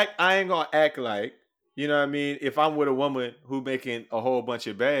ain't gonna act like, you know what I mean, if I'm with a woman who making a whole bunch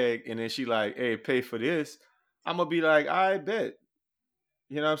of bag and then she like, hey, pay for this, I'm gonna be like, I bet.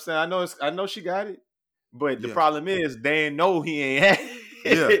 You know what I'm saying? I know she got it. But the problem is they ain't know he ain't had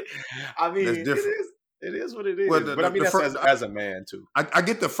it. I mean, it is what it is. Well, but I mean, that's as a man too. I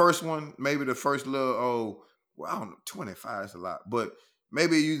get the first one, maybe the first little, I don't know, 25 is a lot. But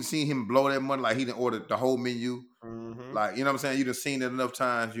maybe you can see him blow that money like he didn't order the whole menu. Mm-hmm. Like, you know what I'm saying? You done seen it enough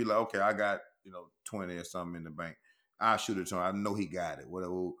times. You're like, okay, I got $20 or something in the bank. I'll shoot it to him. I know he got it.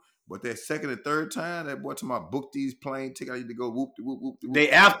 Whatever. But that second and third time, that boy told me, book these plane tickets. I need to go whoop.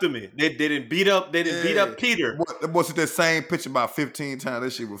 They after me. They didn't beat up. They didn't beat up Peter. That boy said that same picture about 15 times.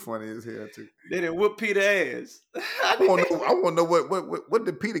 That shit was funny as hell too. They didn't whoop Peter ass. I want to know what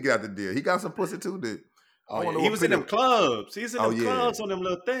did Peter get out the deal? He got some pussy too, did? He was in them clubs. He's in them clubs on them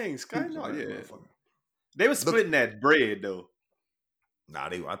little things. They were splitting that bread though. Nah,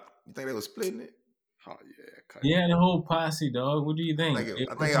 you think they were splitting it? Oh yeah. Yeah, the whole posse, dog. What do you think?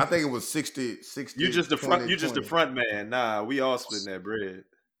 I think it was 60. You just the front. You just the front man. Nah, we all splitting that bread.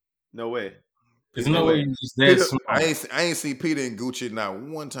 No way. There's no way you just that smart. I ain't seen Peter and Gucci not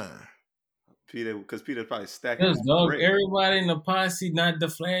one time. Because Peter probably stacking. Yes, dog. Bread. Everybody in the posse, not the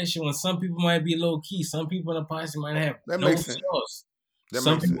flashy one. Some people might be low key. Some people in the posse might have makes sauce.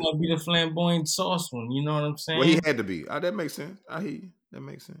 Some people might be the flamboyant sauce one. You know what I'm saying? Well, he had to be. That makes sense. I hear you. That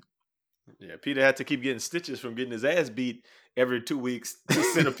makes sense. Yeah, Peter had to keep getting stitches from getting his ass beat every 2 weeks to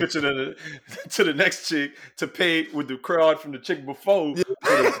send a picture to the next chick to pay with the crowd from the chick before to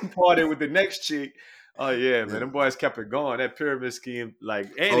party with the next chick. Oh yeah, man, them boys kept it going. That pyramid scheme,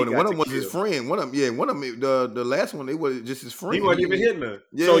 like, and one of them was his friend. One of them, the last one, it was just his friend. He wasn't even hitting her.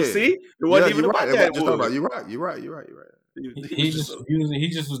 Yeah. So see, it wasn't even about that. You're right. He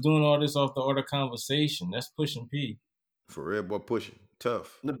just was doing all this off the order conversation. That's pushing P. For real, boy, pushing.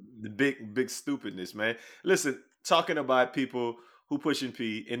 Tough. The big stupidness, man. Listen, talking about people who pushing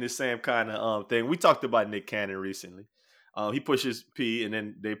P in the same kind of thing. We talked about Nick Cannon recently. He pushes P, and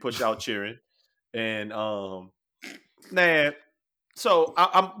then they push out Cheering. And man, so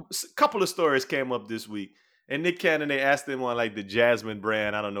a couple of stories came up this week. And Nick Cannon, they asked him on like the Jasmine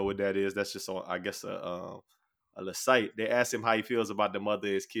brand. I don't know what that is. That's just on, I guess, a site. They asked him how he feels about the mother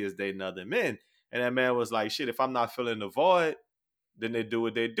of his kids dating other men. And that man was like, shit, if I'm not filling the void, then they do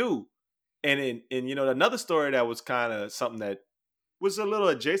what they do. And another story that was kind of something that was a little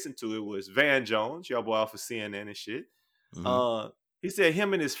adjacent to it was Van Jones, your boy off of CNN and shit. Mm-hmm. He said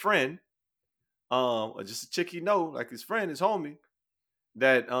him and his friend, just a chick he know, like his friend, his homie,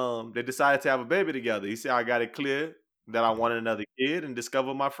 that they decided to have a baby together. He said, I got it clear that I wanted another kid and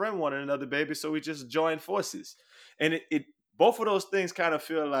discovered my friend wanted another baby, so we just joined forces. And it both of those things kind of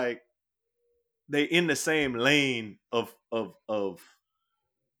feel like they in the same lane of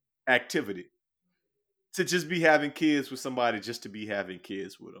activity, to just be having kids with somebody just to be having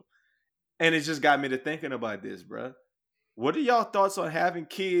kids with them. And it just got me to thinking about this, bro. What are y'all thoughts on having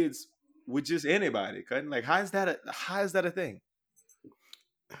kids with just anybody? Like, how is that a thing?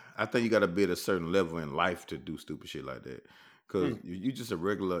 I think you got to be at a certain level in life to do stupid shit like that. Because you just a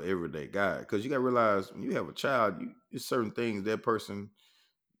regular, everyday guy. Because you got to realize when you have a child, there's certain things that person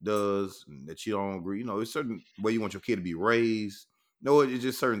does that you don't agree. It's certain way you want your kid to be raised. No, it's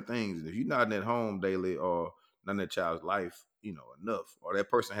just certain things. If you're not at home daily or not in that child's life, enough, or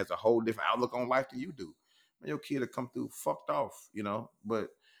that person has a whole different outlook on life than you do, man, your kid will come through fucked off, But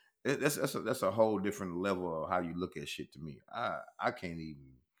that's a whole different level of how you look at shit to me. I can't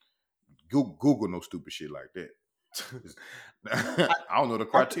even Google no stupid shit like that. I don't know the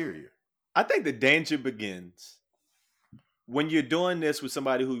criteria. I think the danger begins when you're doing this with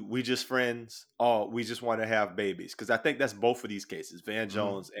somebody who we just friends or we just want to have babies. Because I think that's both of these cases, Van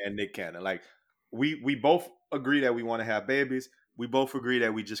Jones and Nick Cannon. Like, we both agree that we want to have babies. We both agree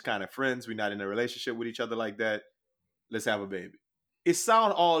that we just kind of friends. We're not in a relationship with each other like that. Let's have a baby. It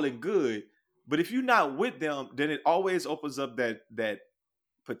sounds all in good, but if you're not with them, then it always opens up that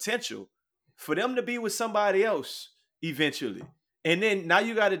potential for them to be with somebody else eventually. And then now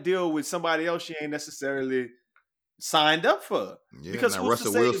you got to deal with somebody else you ain't necessarily signed up for. Yeah, because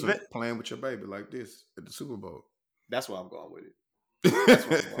Russell Wilson playing with your baby like this at the Super Bowl. That's why I'm going with it. That's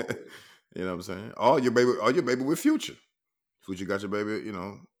why I'm going with it. You know what I'm saying? All your baby with Future. Future got your baby,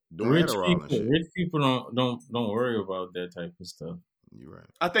 doing rich people don't worry about that type of stuff. You're right.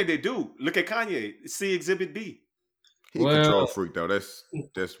 I think they do. Look at Kanye. See Exhibit B. He control freak though. That's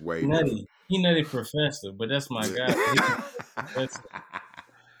way nutty. He nutty professor, but that's my guy.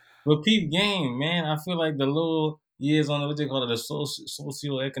 But peep game, man. I feel like the little years on what they call it, the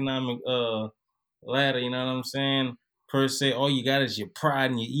socioeconomic ladder. You know what I'm saying? Per se, all you got is your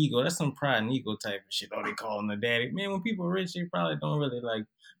pride and your ego. That's some pride and ego type of shit. Oh, they calling the daddy. Man, when people are rich, they probably don't really like.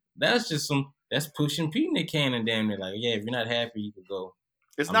 That's pushing P. Nick Cannon damn near like, yeah, if you're not happy, you could go.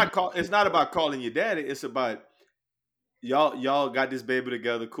 It's not about calling your daddy. It's about y'all got this baby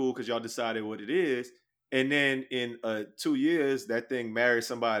together, cool, because y'all decided what it is. And then in 2 years, that thing marries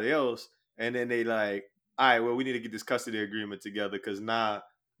somebody else. And then they like, all right, well, we need to get this custody agreement together because now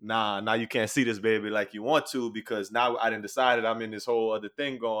you can't see this baby like you want to because now I done decided I'm in this whole other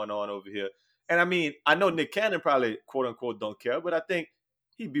thing going on over here. And I mean, I know Nick Cannon probably quote unquote don't care, but I think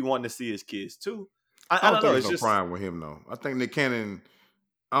he'd be wanting to see his kids too. I don't know. It's no prime with him though. I think Nick Cannon.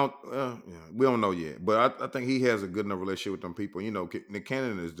 We don't know yet, but I think he has a good enough relationship with them people. You know, Nick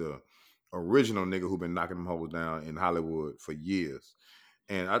Cannon is the original nigga who been knocking them hoes down in Hollywood for years,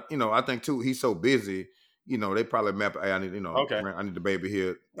 and I think too he's so busy. You know, they probably map. Hey, I need I need the baby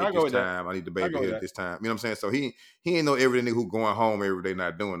here at this time. I need the baby here at this time. You know what I'm saying? So he ain't know every nigga who going home every day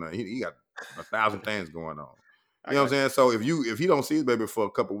not doing nothing. He got 1,000 things going on. You know what I'm saying? So if he don't see his baby for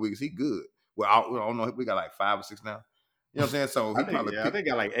a couple of weeks, he good. Well, I don't know. We got like 5 or 6 now. You know what I'm saying? So he I think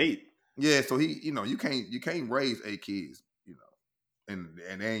got like 8. Yeah, so he, you can't raise 8 kids, and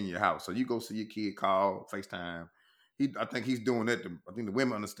they're in your house. So you go see your kid, call, FaceTime. I think he's doing that. I think the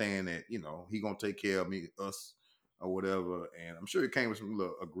women understand that, he gonna take care of us, or whatever. And I'm sure it came with some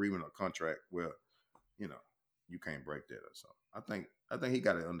little agreement or contract where, you can't break that or something. I think he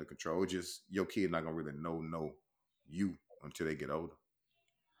got it under control. It's just your kid not gonna really know you until they get older.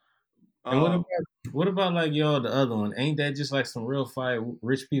 And what about like the other one? Ain't that just like some real fire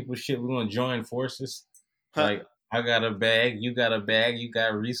rich people shit? We're gonna join forces. Like I got a bag, you got a bag, you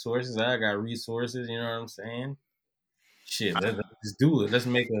got resources, I got resources. You know what I'm saying? Shit, let's do it. Let's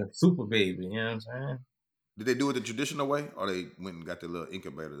make a super baby. You know what I'm saying? Did they do it the traditional way, or they went and got the little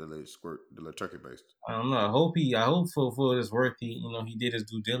incubator, the little squirt, the little turkey based? I don't know. I hope for his work, he did his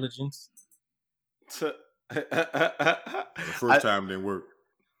due diligence. The first time didn't work.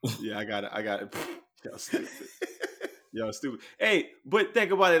 Yeah, I got it. Y'all stupid. Hey, but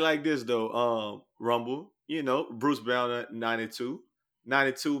think about it like this though. Rumble, Bruce Banner, 92.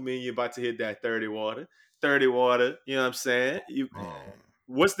 92 mean you're about to hit that 30 water. 30 water, you know what I'm saying?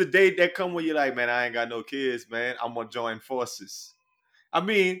 What's the date that come when you're like, man, I ain't got no kids, man. I'm gonna join forces. I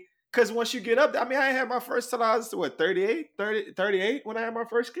mean, because once you get up, I ain't had my first till I was 38 when I had my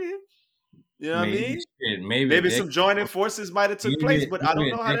first kid. You know what I mean? Maybe some joining forces might have took place, but I don't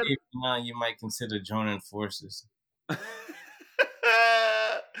know how that. Now you might consider joining forces.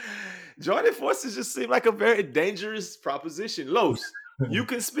 Joining forces just seem like a very dangerous proposition. Los, you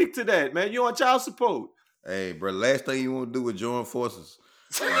can speak to that, man. You on child support? Hey, bro. Last thing you want to do is join forces.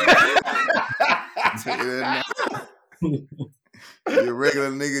 Your regular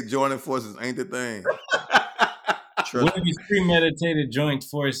nigga joining forces ain't the thing. What if it's premeditated joint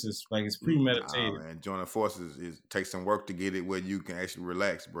forces? Like it's premeditated. Man, joining forces takes some work to get it where you can actually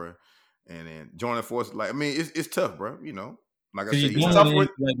relax, bro. And then joining forces, it's tough, bro. Like I said, you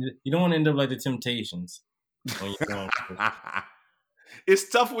don't want to end up like the Temptations. When you're it's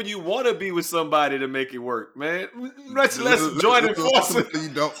tough when you want to be with somebody to make it work, man. Let's join forces. You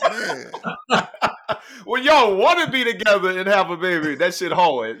don't, man. When y'all want to be together and have a baby, that shit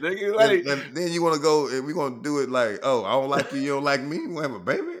hard. Then you want to go and we're going to do it like, oh, I don't like you don't like me. We want to have a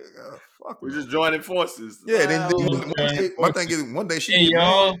baby? Fuck. We're just joining forces. Yeah, my thing is one day she got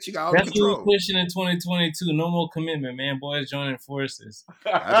all that's control. what we're pushing in 2022. No more commitment, man. Boys joining forces.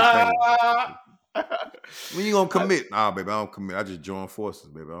 When you gonna commit? Nah, baby, I don't commit. I just join forces,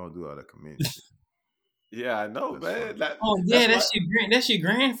 baby. I don't do all that commitment. Yeah, I know, man. That's your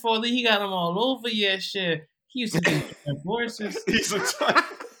grandfather. He got them all over your shit. He used to do forces.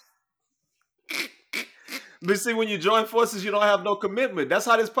 But see, when you join forces, you don't have no commitment. That's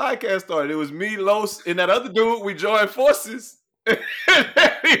how this podcast started. It was me, Los, and that other dude. We joined forces.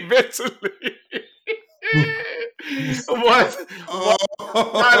 Eventually. What?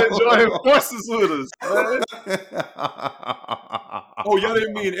 Trying to join forces with us. Oh, y'all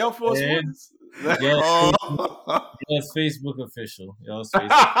didn't mean Air Force Ones? Y'all's Facebook official. It's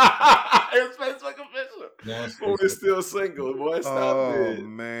Facebook official. But we're still single, boy. Stop it.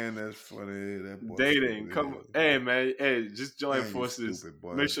 Man, that's funny. That boy dating. Come on. Hey, man. Hey, just join forces.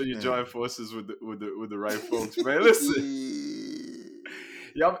 Stupid, make sure you join forces with the right folks, man. Listen.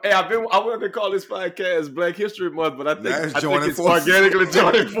 Y'all, hey, I wanted to call this podcast Black History Month, but I think it's organically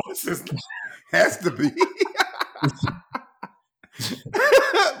joining forces. Has to be.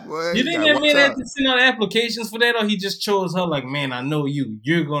 Boy, you think that man had to send out applications for that, or he just chose her? Like, man, I know you.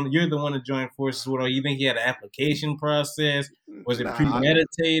 You're the one to join forces with. Or you think he had an application process? Was it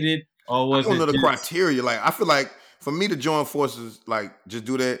premeditated, or was it? I don't know the criteria. Like, I feel like for me to join forces, like, just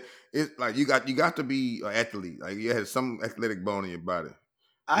do that. It's like you got to be an athlete. Like, you had some athletic bone in your body.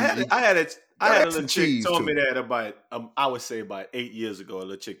 I had a little chick told me that about I would say about 8 years ago. A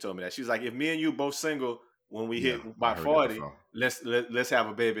little chick told me that. She was like, if me and you both single when we hit by 40, let's have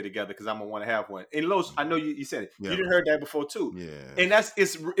a baby together because I'm gonna want to have one. And Los, I know you said it. Yeah. You didn't heard that before too. Yeah. And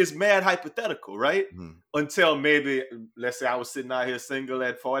it's mad hypothetical, right? Mm-hmm. Until maybe let's say I was sitting out here single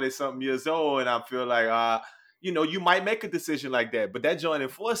at 40 something years old, and I feel like you might make a decision like that. But that joining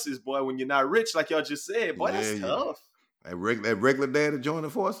forces, boy, when you're not rich, like y'all just said, boy, that's tough. That regular dad to join the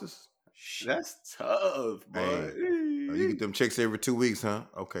forces. That's tough, boy. Hey, you get them checks every 2 weeks, huh?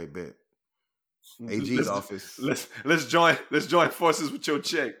 Okay, bet. AG's office. Let's join forces with your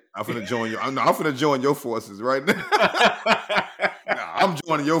check. I'm finna join you. I'm finna join your forces right now. I'm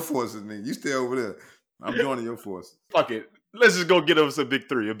joining your forces, nigga. You stay over there. I'm joining your forces. Fuck it. Let's just go get us a big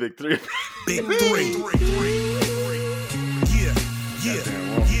three. Big three. Yeah.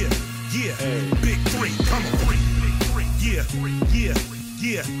 Hey. Big three. Come on. Yeah. Three.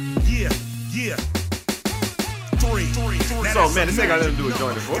 So, man, this ain't got nothing to do with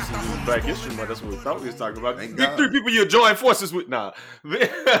joining forces. This is Black History Month. That's what we thought we was talking about. Thank Big God. three people you join forces with. Nah. We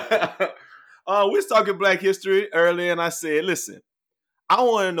was talking Black history earlier, and I said, listen, I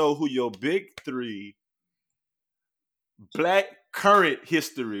want to know who your big three Black current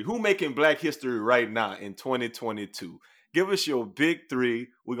history, who making Black history right now in 2022. Give us your big three.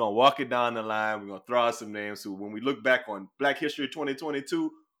 We're going to walk it down the line. We're going to throw out some names. So when we look back on Black history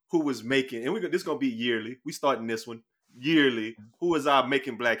 2022, who was making, and this is going to be yearly. We starting this one yearly. Who was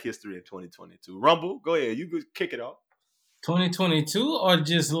making Black history in 2022? Rumble, go ahead. You could kick it off. 2022 or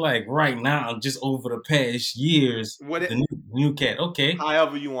just like right now, just over the past years, the new cat. Okay.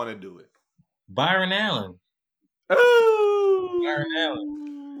 However you want to do it. Byron Allen. Oh, Byron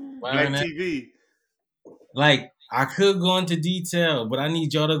Allen. Black TV. Like, I could go into detail, but I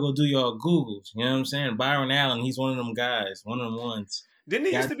need y'all to go do your Googles. You know what I'm saying? Byron Allen, he's one of them guys, one of them ones. Didn't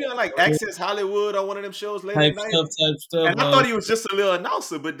he used to be on like Access Hollywood or one of them shows late at night? Type stuff. And I thought he was just a little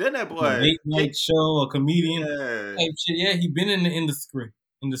announcer, but then that boy, late night show, a comedian type shit. Yeah, he been in the industry.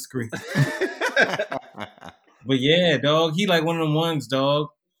 But yeah, dog, he like one of them ones, dog.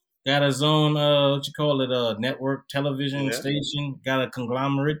 Got his own, network television station. Got a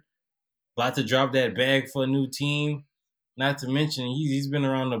conglomerate. About to drop that bag for a new team. Not to mention, he's been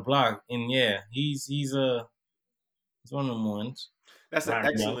around the block, and yeah, he's one of them ones. That's an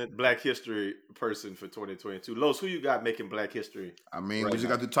excellent Black history person for 2022. Los, who you got making Black history? I mean, we just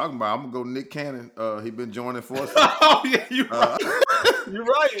got to talking about. I'm gonna go Nick Cannon. He been joining forces. Oh yeah, you're right.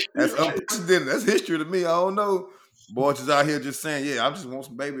 That's unprecedented. That's history to me. I don't know. Boy, just out here just saying, yeah, I just want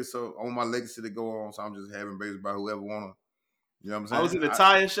some babies, so I want my legacy to go on. So I'm just having babies by whoever want to. You know what I'm saying? I was in the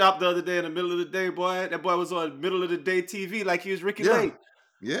tie-in shop the other day in the middle of the day, boy. That boy was on middle of the day TV like he was Ricky Lake.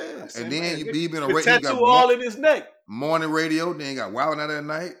 Yeah, and then he been a tattoo all in his neck. Morning radio, then he got Wild Out at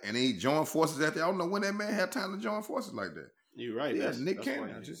night, and then he joined forces at that. I don't know when that man had time to join forces like that. You're right. Yeah, Nick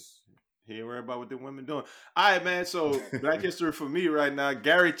Cannon. He ain't worried about what the women doing. All right, man. So Black history for me right now,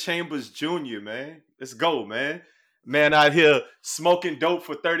 Gary Chambers Jr., man. Let's go, man. Man out here smoking dope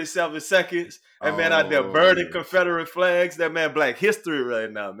for 37 seconds. That man out there burning Confederate flags. That man Black history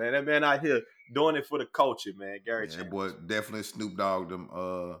right now, man. That man out here doing it for the culture, man. Gary Chambers. That boy definitely Snoop Dogged him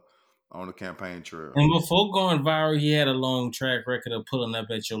on the campaign trail. And before going viral, he had a long track record of pulling up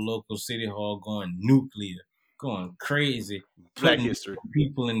at your local city hall, going nuclear, going crazy. Black history.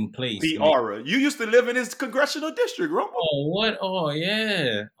 People in place. The aura. You used to live in his congressional district, Rumble. Oh, what? Oh,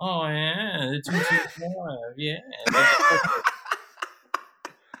 yeah. Oh, yeah. The 225. Yeah.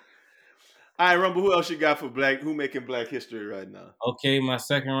 All right, Rumble, who else you got for Black? Who making Black history right now? Okay, my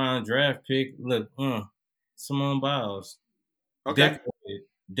second round draft pick. Look, Simone Biles. Okay.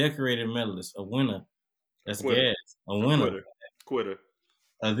 Decorated medalist, a winner. That's gas. A winner. Quitter.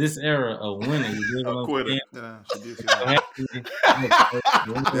 This era, a winner. You a quitter.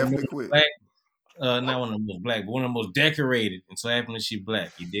 Definitely quit. Not one of the most black, but one of the most decorated. And so happened that she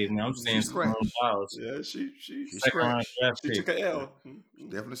black. You dig me? I'm just saying Simone Biles. Yeah, she scratched. She took an L.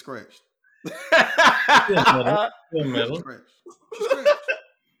 Definitely scratched.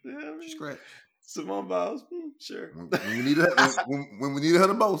 She scratched. Simone Biles, sure. When we needed her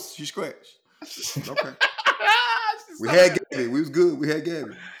the most, she scratched. Okay. We had Gabby. We was good. We had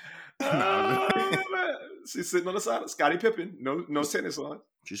Gabby. She's sitting on the side of Scottie Pippen. No tennis on.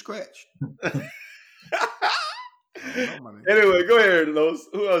 She scratched. Anyway, go ahead, Los.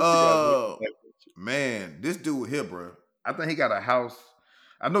 Who else you got? Man, this dude here, bro. I think he got a house.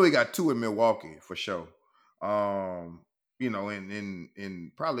 I know he got two in Milwaukee for sure. In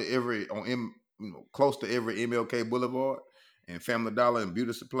probably close to every MLK Boulevard and Family Dollar and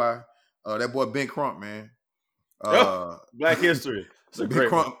Beauty Supply. That boy Ben Crump, man. Black history.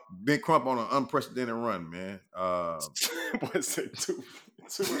 Ben Crump on an unprecedented run, man. Boy said two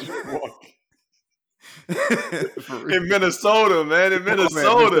in Milwaukee. In Minnesota, man. In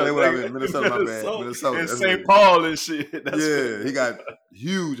Minnesota. Minnesota. In St. Paul and shit. He got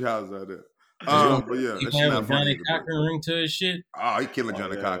huge houses out there. But yeah, he have a Johnny Cochran ring to his shit. Oh, he killing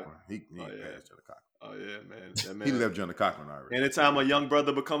Johnny Cochran. He passed Johnny Cochran. Oh yeah, man. That man. He left Johnny Cochran already. Anytime a young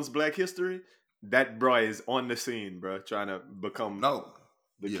brother becomes Black History, that bro is on the scene, bro, trying to become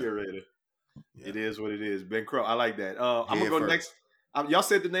the curator. Yeah. It is what it is. Ben Crow, I like that. I'm gonna go next. Y'all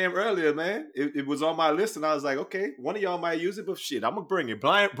said the name earlier, man. It was on my list, and I was like, okay, one of y'all might use it, but shit, I'm gonna bring it.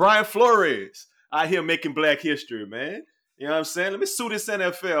 Brian Flores out here making Black history, man. You know what I'm saying? Let me sue this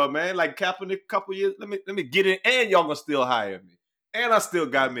NFL, man. Like Kaepernick, a couple years. Let me get in, and y'all gonna still hire me, and I still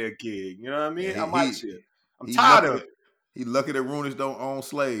got me a gig. You know what I mean? I'm out here. I'm tired of it. He lucky that Roonies don't own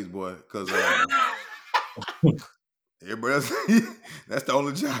slaves, boy, because everybody else, that's the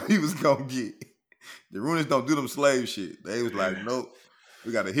only job he was gonna get. The Roonies don't do them slave shit. They was like, nope,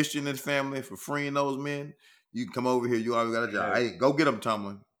 we got a history in this family for freeing those men. You can come over here. You already got a job. Hey, go get him,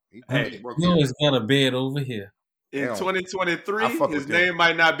 Tomlin. He always got a bed over here. In 2023, his name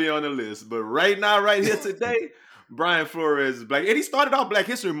might not be on the list, but right now, right here today, Brian Flores is Black. And he started off Black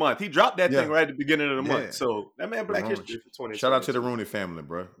History Month. He dropped that thing right at the beginning of the month. So that man Black History for 2020. Shout out to the Rooney family,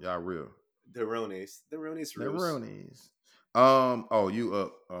 bro. Y'all real. The Roonies. The Roonies. Oh, you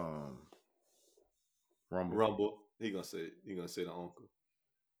up? Rumble. He gonna say the uncle.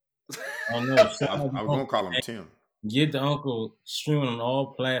 Oh no, I was gonna call him Tim. Get the uncle streaming on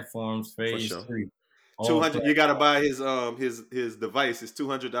all platforms. Phase 3. 200. You gotta buy his device. It's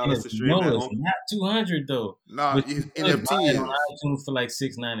 $200 to stream. No, it's not 200 though. Nah, it's NFT. On iTunes for like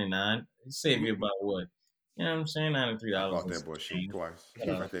 $6.99. It saved you about what? You know what I'm saying? $93. I bought that boy shit twice. We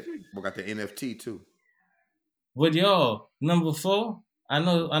got the NFT too. But y'all, number 4. I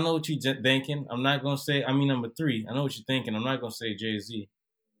know what you're thinking. I'm not gonna say. I mean, number 3. I know what you're thinking. I'm not gonna say Jay-Z.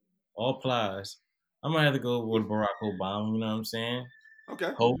 All plies. I'm gonna have to go with Barack Obama. You know what I'm saying?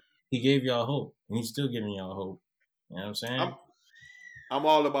 Okay. Hope. He gave y'all hope, and he's still giving y'all hope. You know what I'm saying? I'm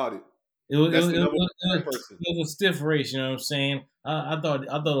all about it. It was a stiff race. You know what I'm saying? I thought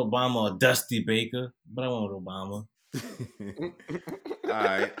Obama or Dusty Baker, but I went with Obama. All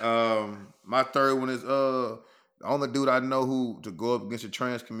right. My third one is the only dude I know who to go up against the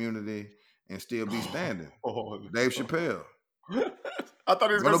trans community and still be standing. Dave Chappelle. I thought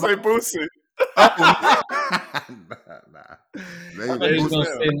he was gonna say Boosie. Nah. They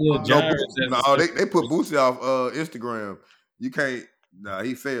put Boosie off Instagram. You can't. Nah,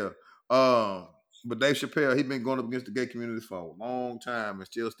 he failed. But Dave Chappelle, he been going up against the gay community for a long time and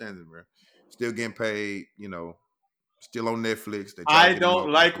still standing, bro. Still getting paid. You know, still on Netflix. I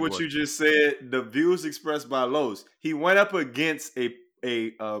don't like what you just said. The views expressed by Los. He went up against the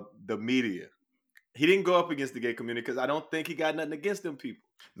media. He didn't go up against the gay community because I don't think he got nothing against them people.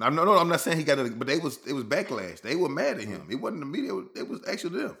 No, I'm not saying he got it, but it was backlash. They were mad at him. It wasn't the media. It was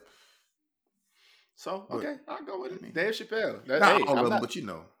actually them. So okay, I'll go with it. Dave Chappelle. Not all of them, but you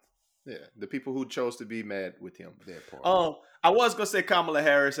know, yeah, the people who chose to be mad with him. I was gonna say Kamala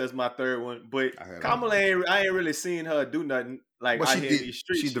Harris as my third one, but Kamala I ain't really seen her do nothing like out here in these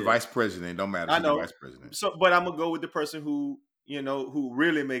streets. She's the vice president. Don't matter. She's the vice president. So, but I'm gonna go with the person who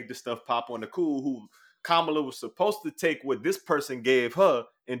really make the stuff pop on the cool. Who Kamala was supposed to take what this person gave her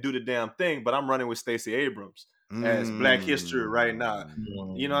and do the damn thing, but I'm running with Stacey Abrams as Black History right now.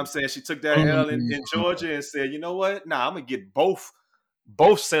 You know what I'm saying? She took that L in Georgia and said, you know what? Nah, I'm gonna get both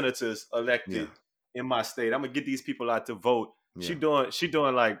senators elected in my state. I'm gonna get these people out to vote. Yeah. She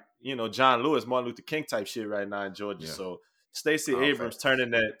doing like, John Lewis, Martin Luther King type shit right now in Georgia. Yeah. So Stacey Abrams turning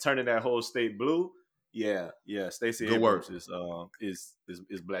that whole state blue. Yeah. Stacey Abrams is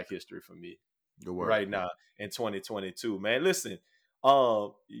Black History for me. Right now in 2022, man. Listen,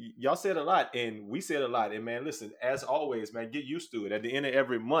 y'all said a lot and we said a lot, and man, listen, as always, man, get used to it. At the end of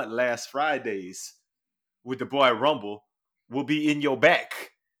every month, last Fridays with the boy Rumble will be in your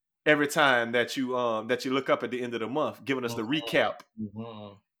back every time that you look up at the end of the month, giving us the recap.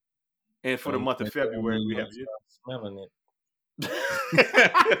 Mm-hmm. And for the month of February, we have you smelling it.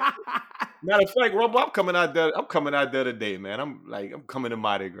 Matter of fact, Rumble, I'm coming out there today, man. I'm coming to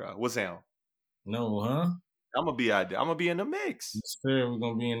Mardi Gras. What's that? No, huh? I'm gonna be out there. I'm gonna be in the mix. We're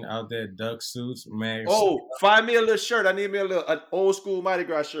gonna be out there, duck suits, mags. Oh, find me a little shirt. I need me an old school Mardi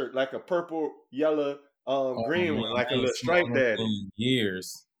Gras shirt, like a purple, yellow, green one, like a little stripe daddy.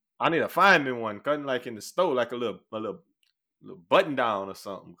 Years. I need to find me one, cutting like in the store, like a little button down or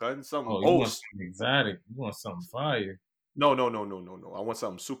something, cutting something old. You want something exotic? You want something fire? No. I want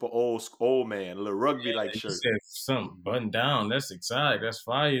something super old man, a little rugby like shirt. Said something button down. That's exotic. That's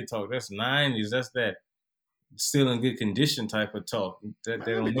fire talk. That's 90s. That's that still in good condition type of talk. Let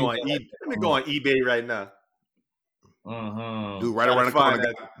me go on eBay right now. Dude, right around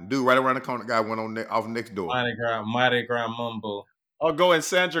the corner. Guy went on off next door. Mardi Gras mumbo. I'll go in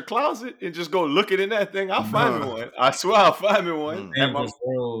Sandra closet and just go looking in that thing. I'll find me one. I swear I'll find me one.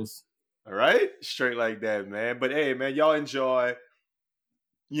 Rose. All right, straight like that, man. But hey, man, y'all enjoy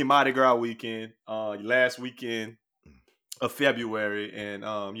your Mardi Gras weekend, last weekend of February, and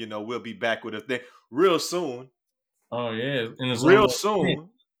we'll be back with a thing real soon. Oh yeah, and it's real soon.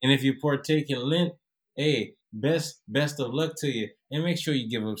 And if you partake in Lent, hey, best of luck to you, and make sure you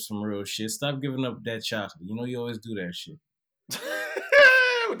give up some real shit. Stop giving up that chocolate. You know you always do that shit.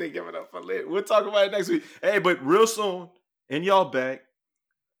 What they giving up for Lent? We'll talk about it next week. Hey, but real soon, and y'all back.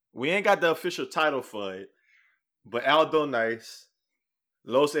 We ain't got the official title for it, but Aldo Nice,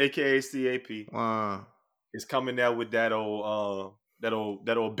 Los aka CAP, is coming out with that old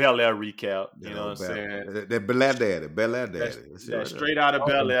Bel Air recap. You know what I'm saying? That Bel Air daddy. That straight out of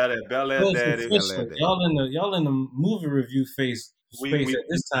Bel Air. That Bel Air daddy. Y'all in the movie review space at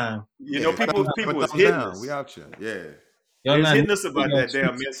this time. You know, people was hitting us. We out here. Yeah. Y'all was hitting us about that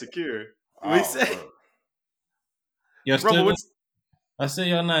damn Insecure. We say, y'all I say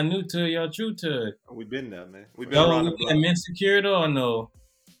y'all not new to it, y'all true to it. We been there, man. We been y'all look at Insecure though or no?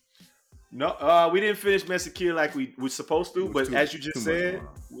 No, we didn't finish Insecure like we were supposed to, but as you just said, it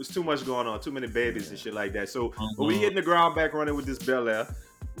was too much going on, too many babies and shit like that. So, but we hitting the ground back running with this Bel Air.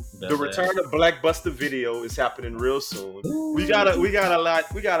 The return of Blackbuster video is happening real soon. Ooh. We got a lot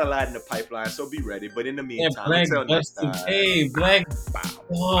in the pipeline, so be ready. But in the meantime, until next time. Hey, Blackbuster,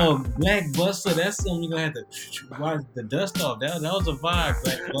 that's something you're gonna have to wipe the dust off. That was a vibe,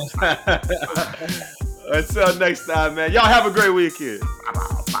 Blackbuster. Until next time, man. Y'all have a great weekend.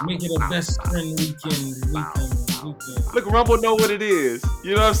 Make it a best friend weekend. Look, Rumble know what it is.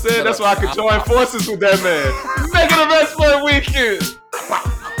 You know what I'm saying? That's why I could join forces with that man. Make it a best friend weekend.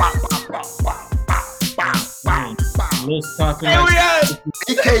 Los talking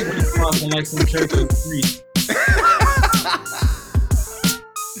like some church priest.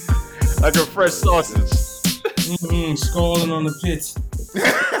 Like a fresh sausage. Scalding on the pits.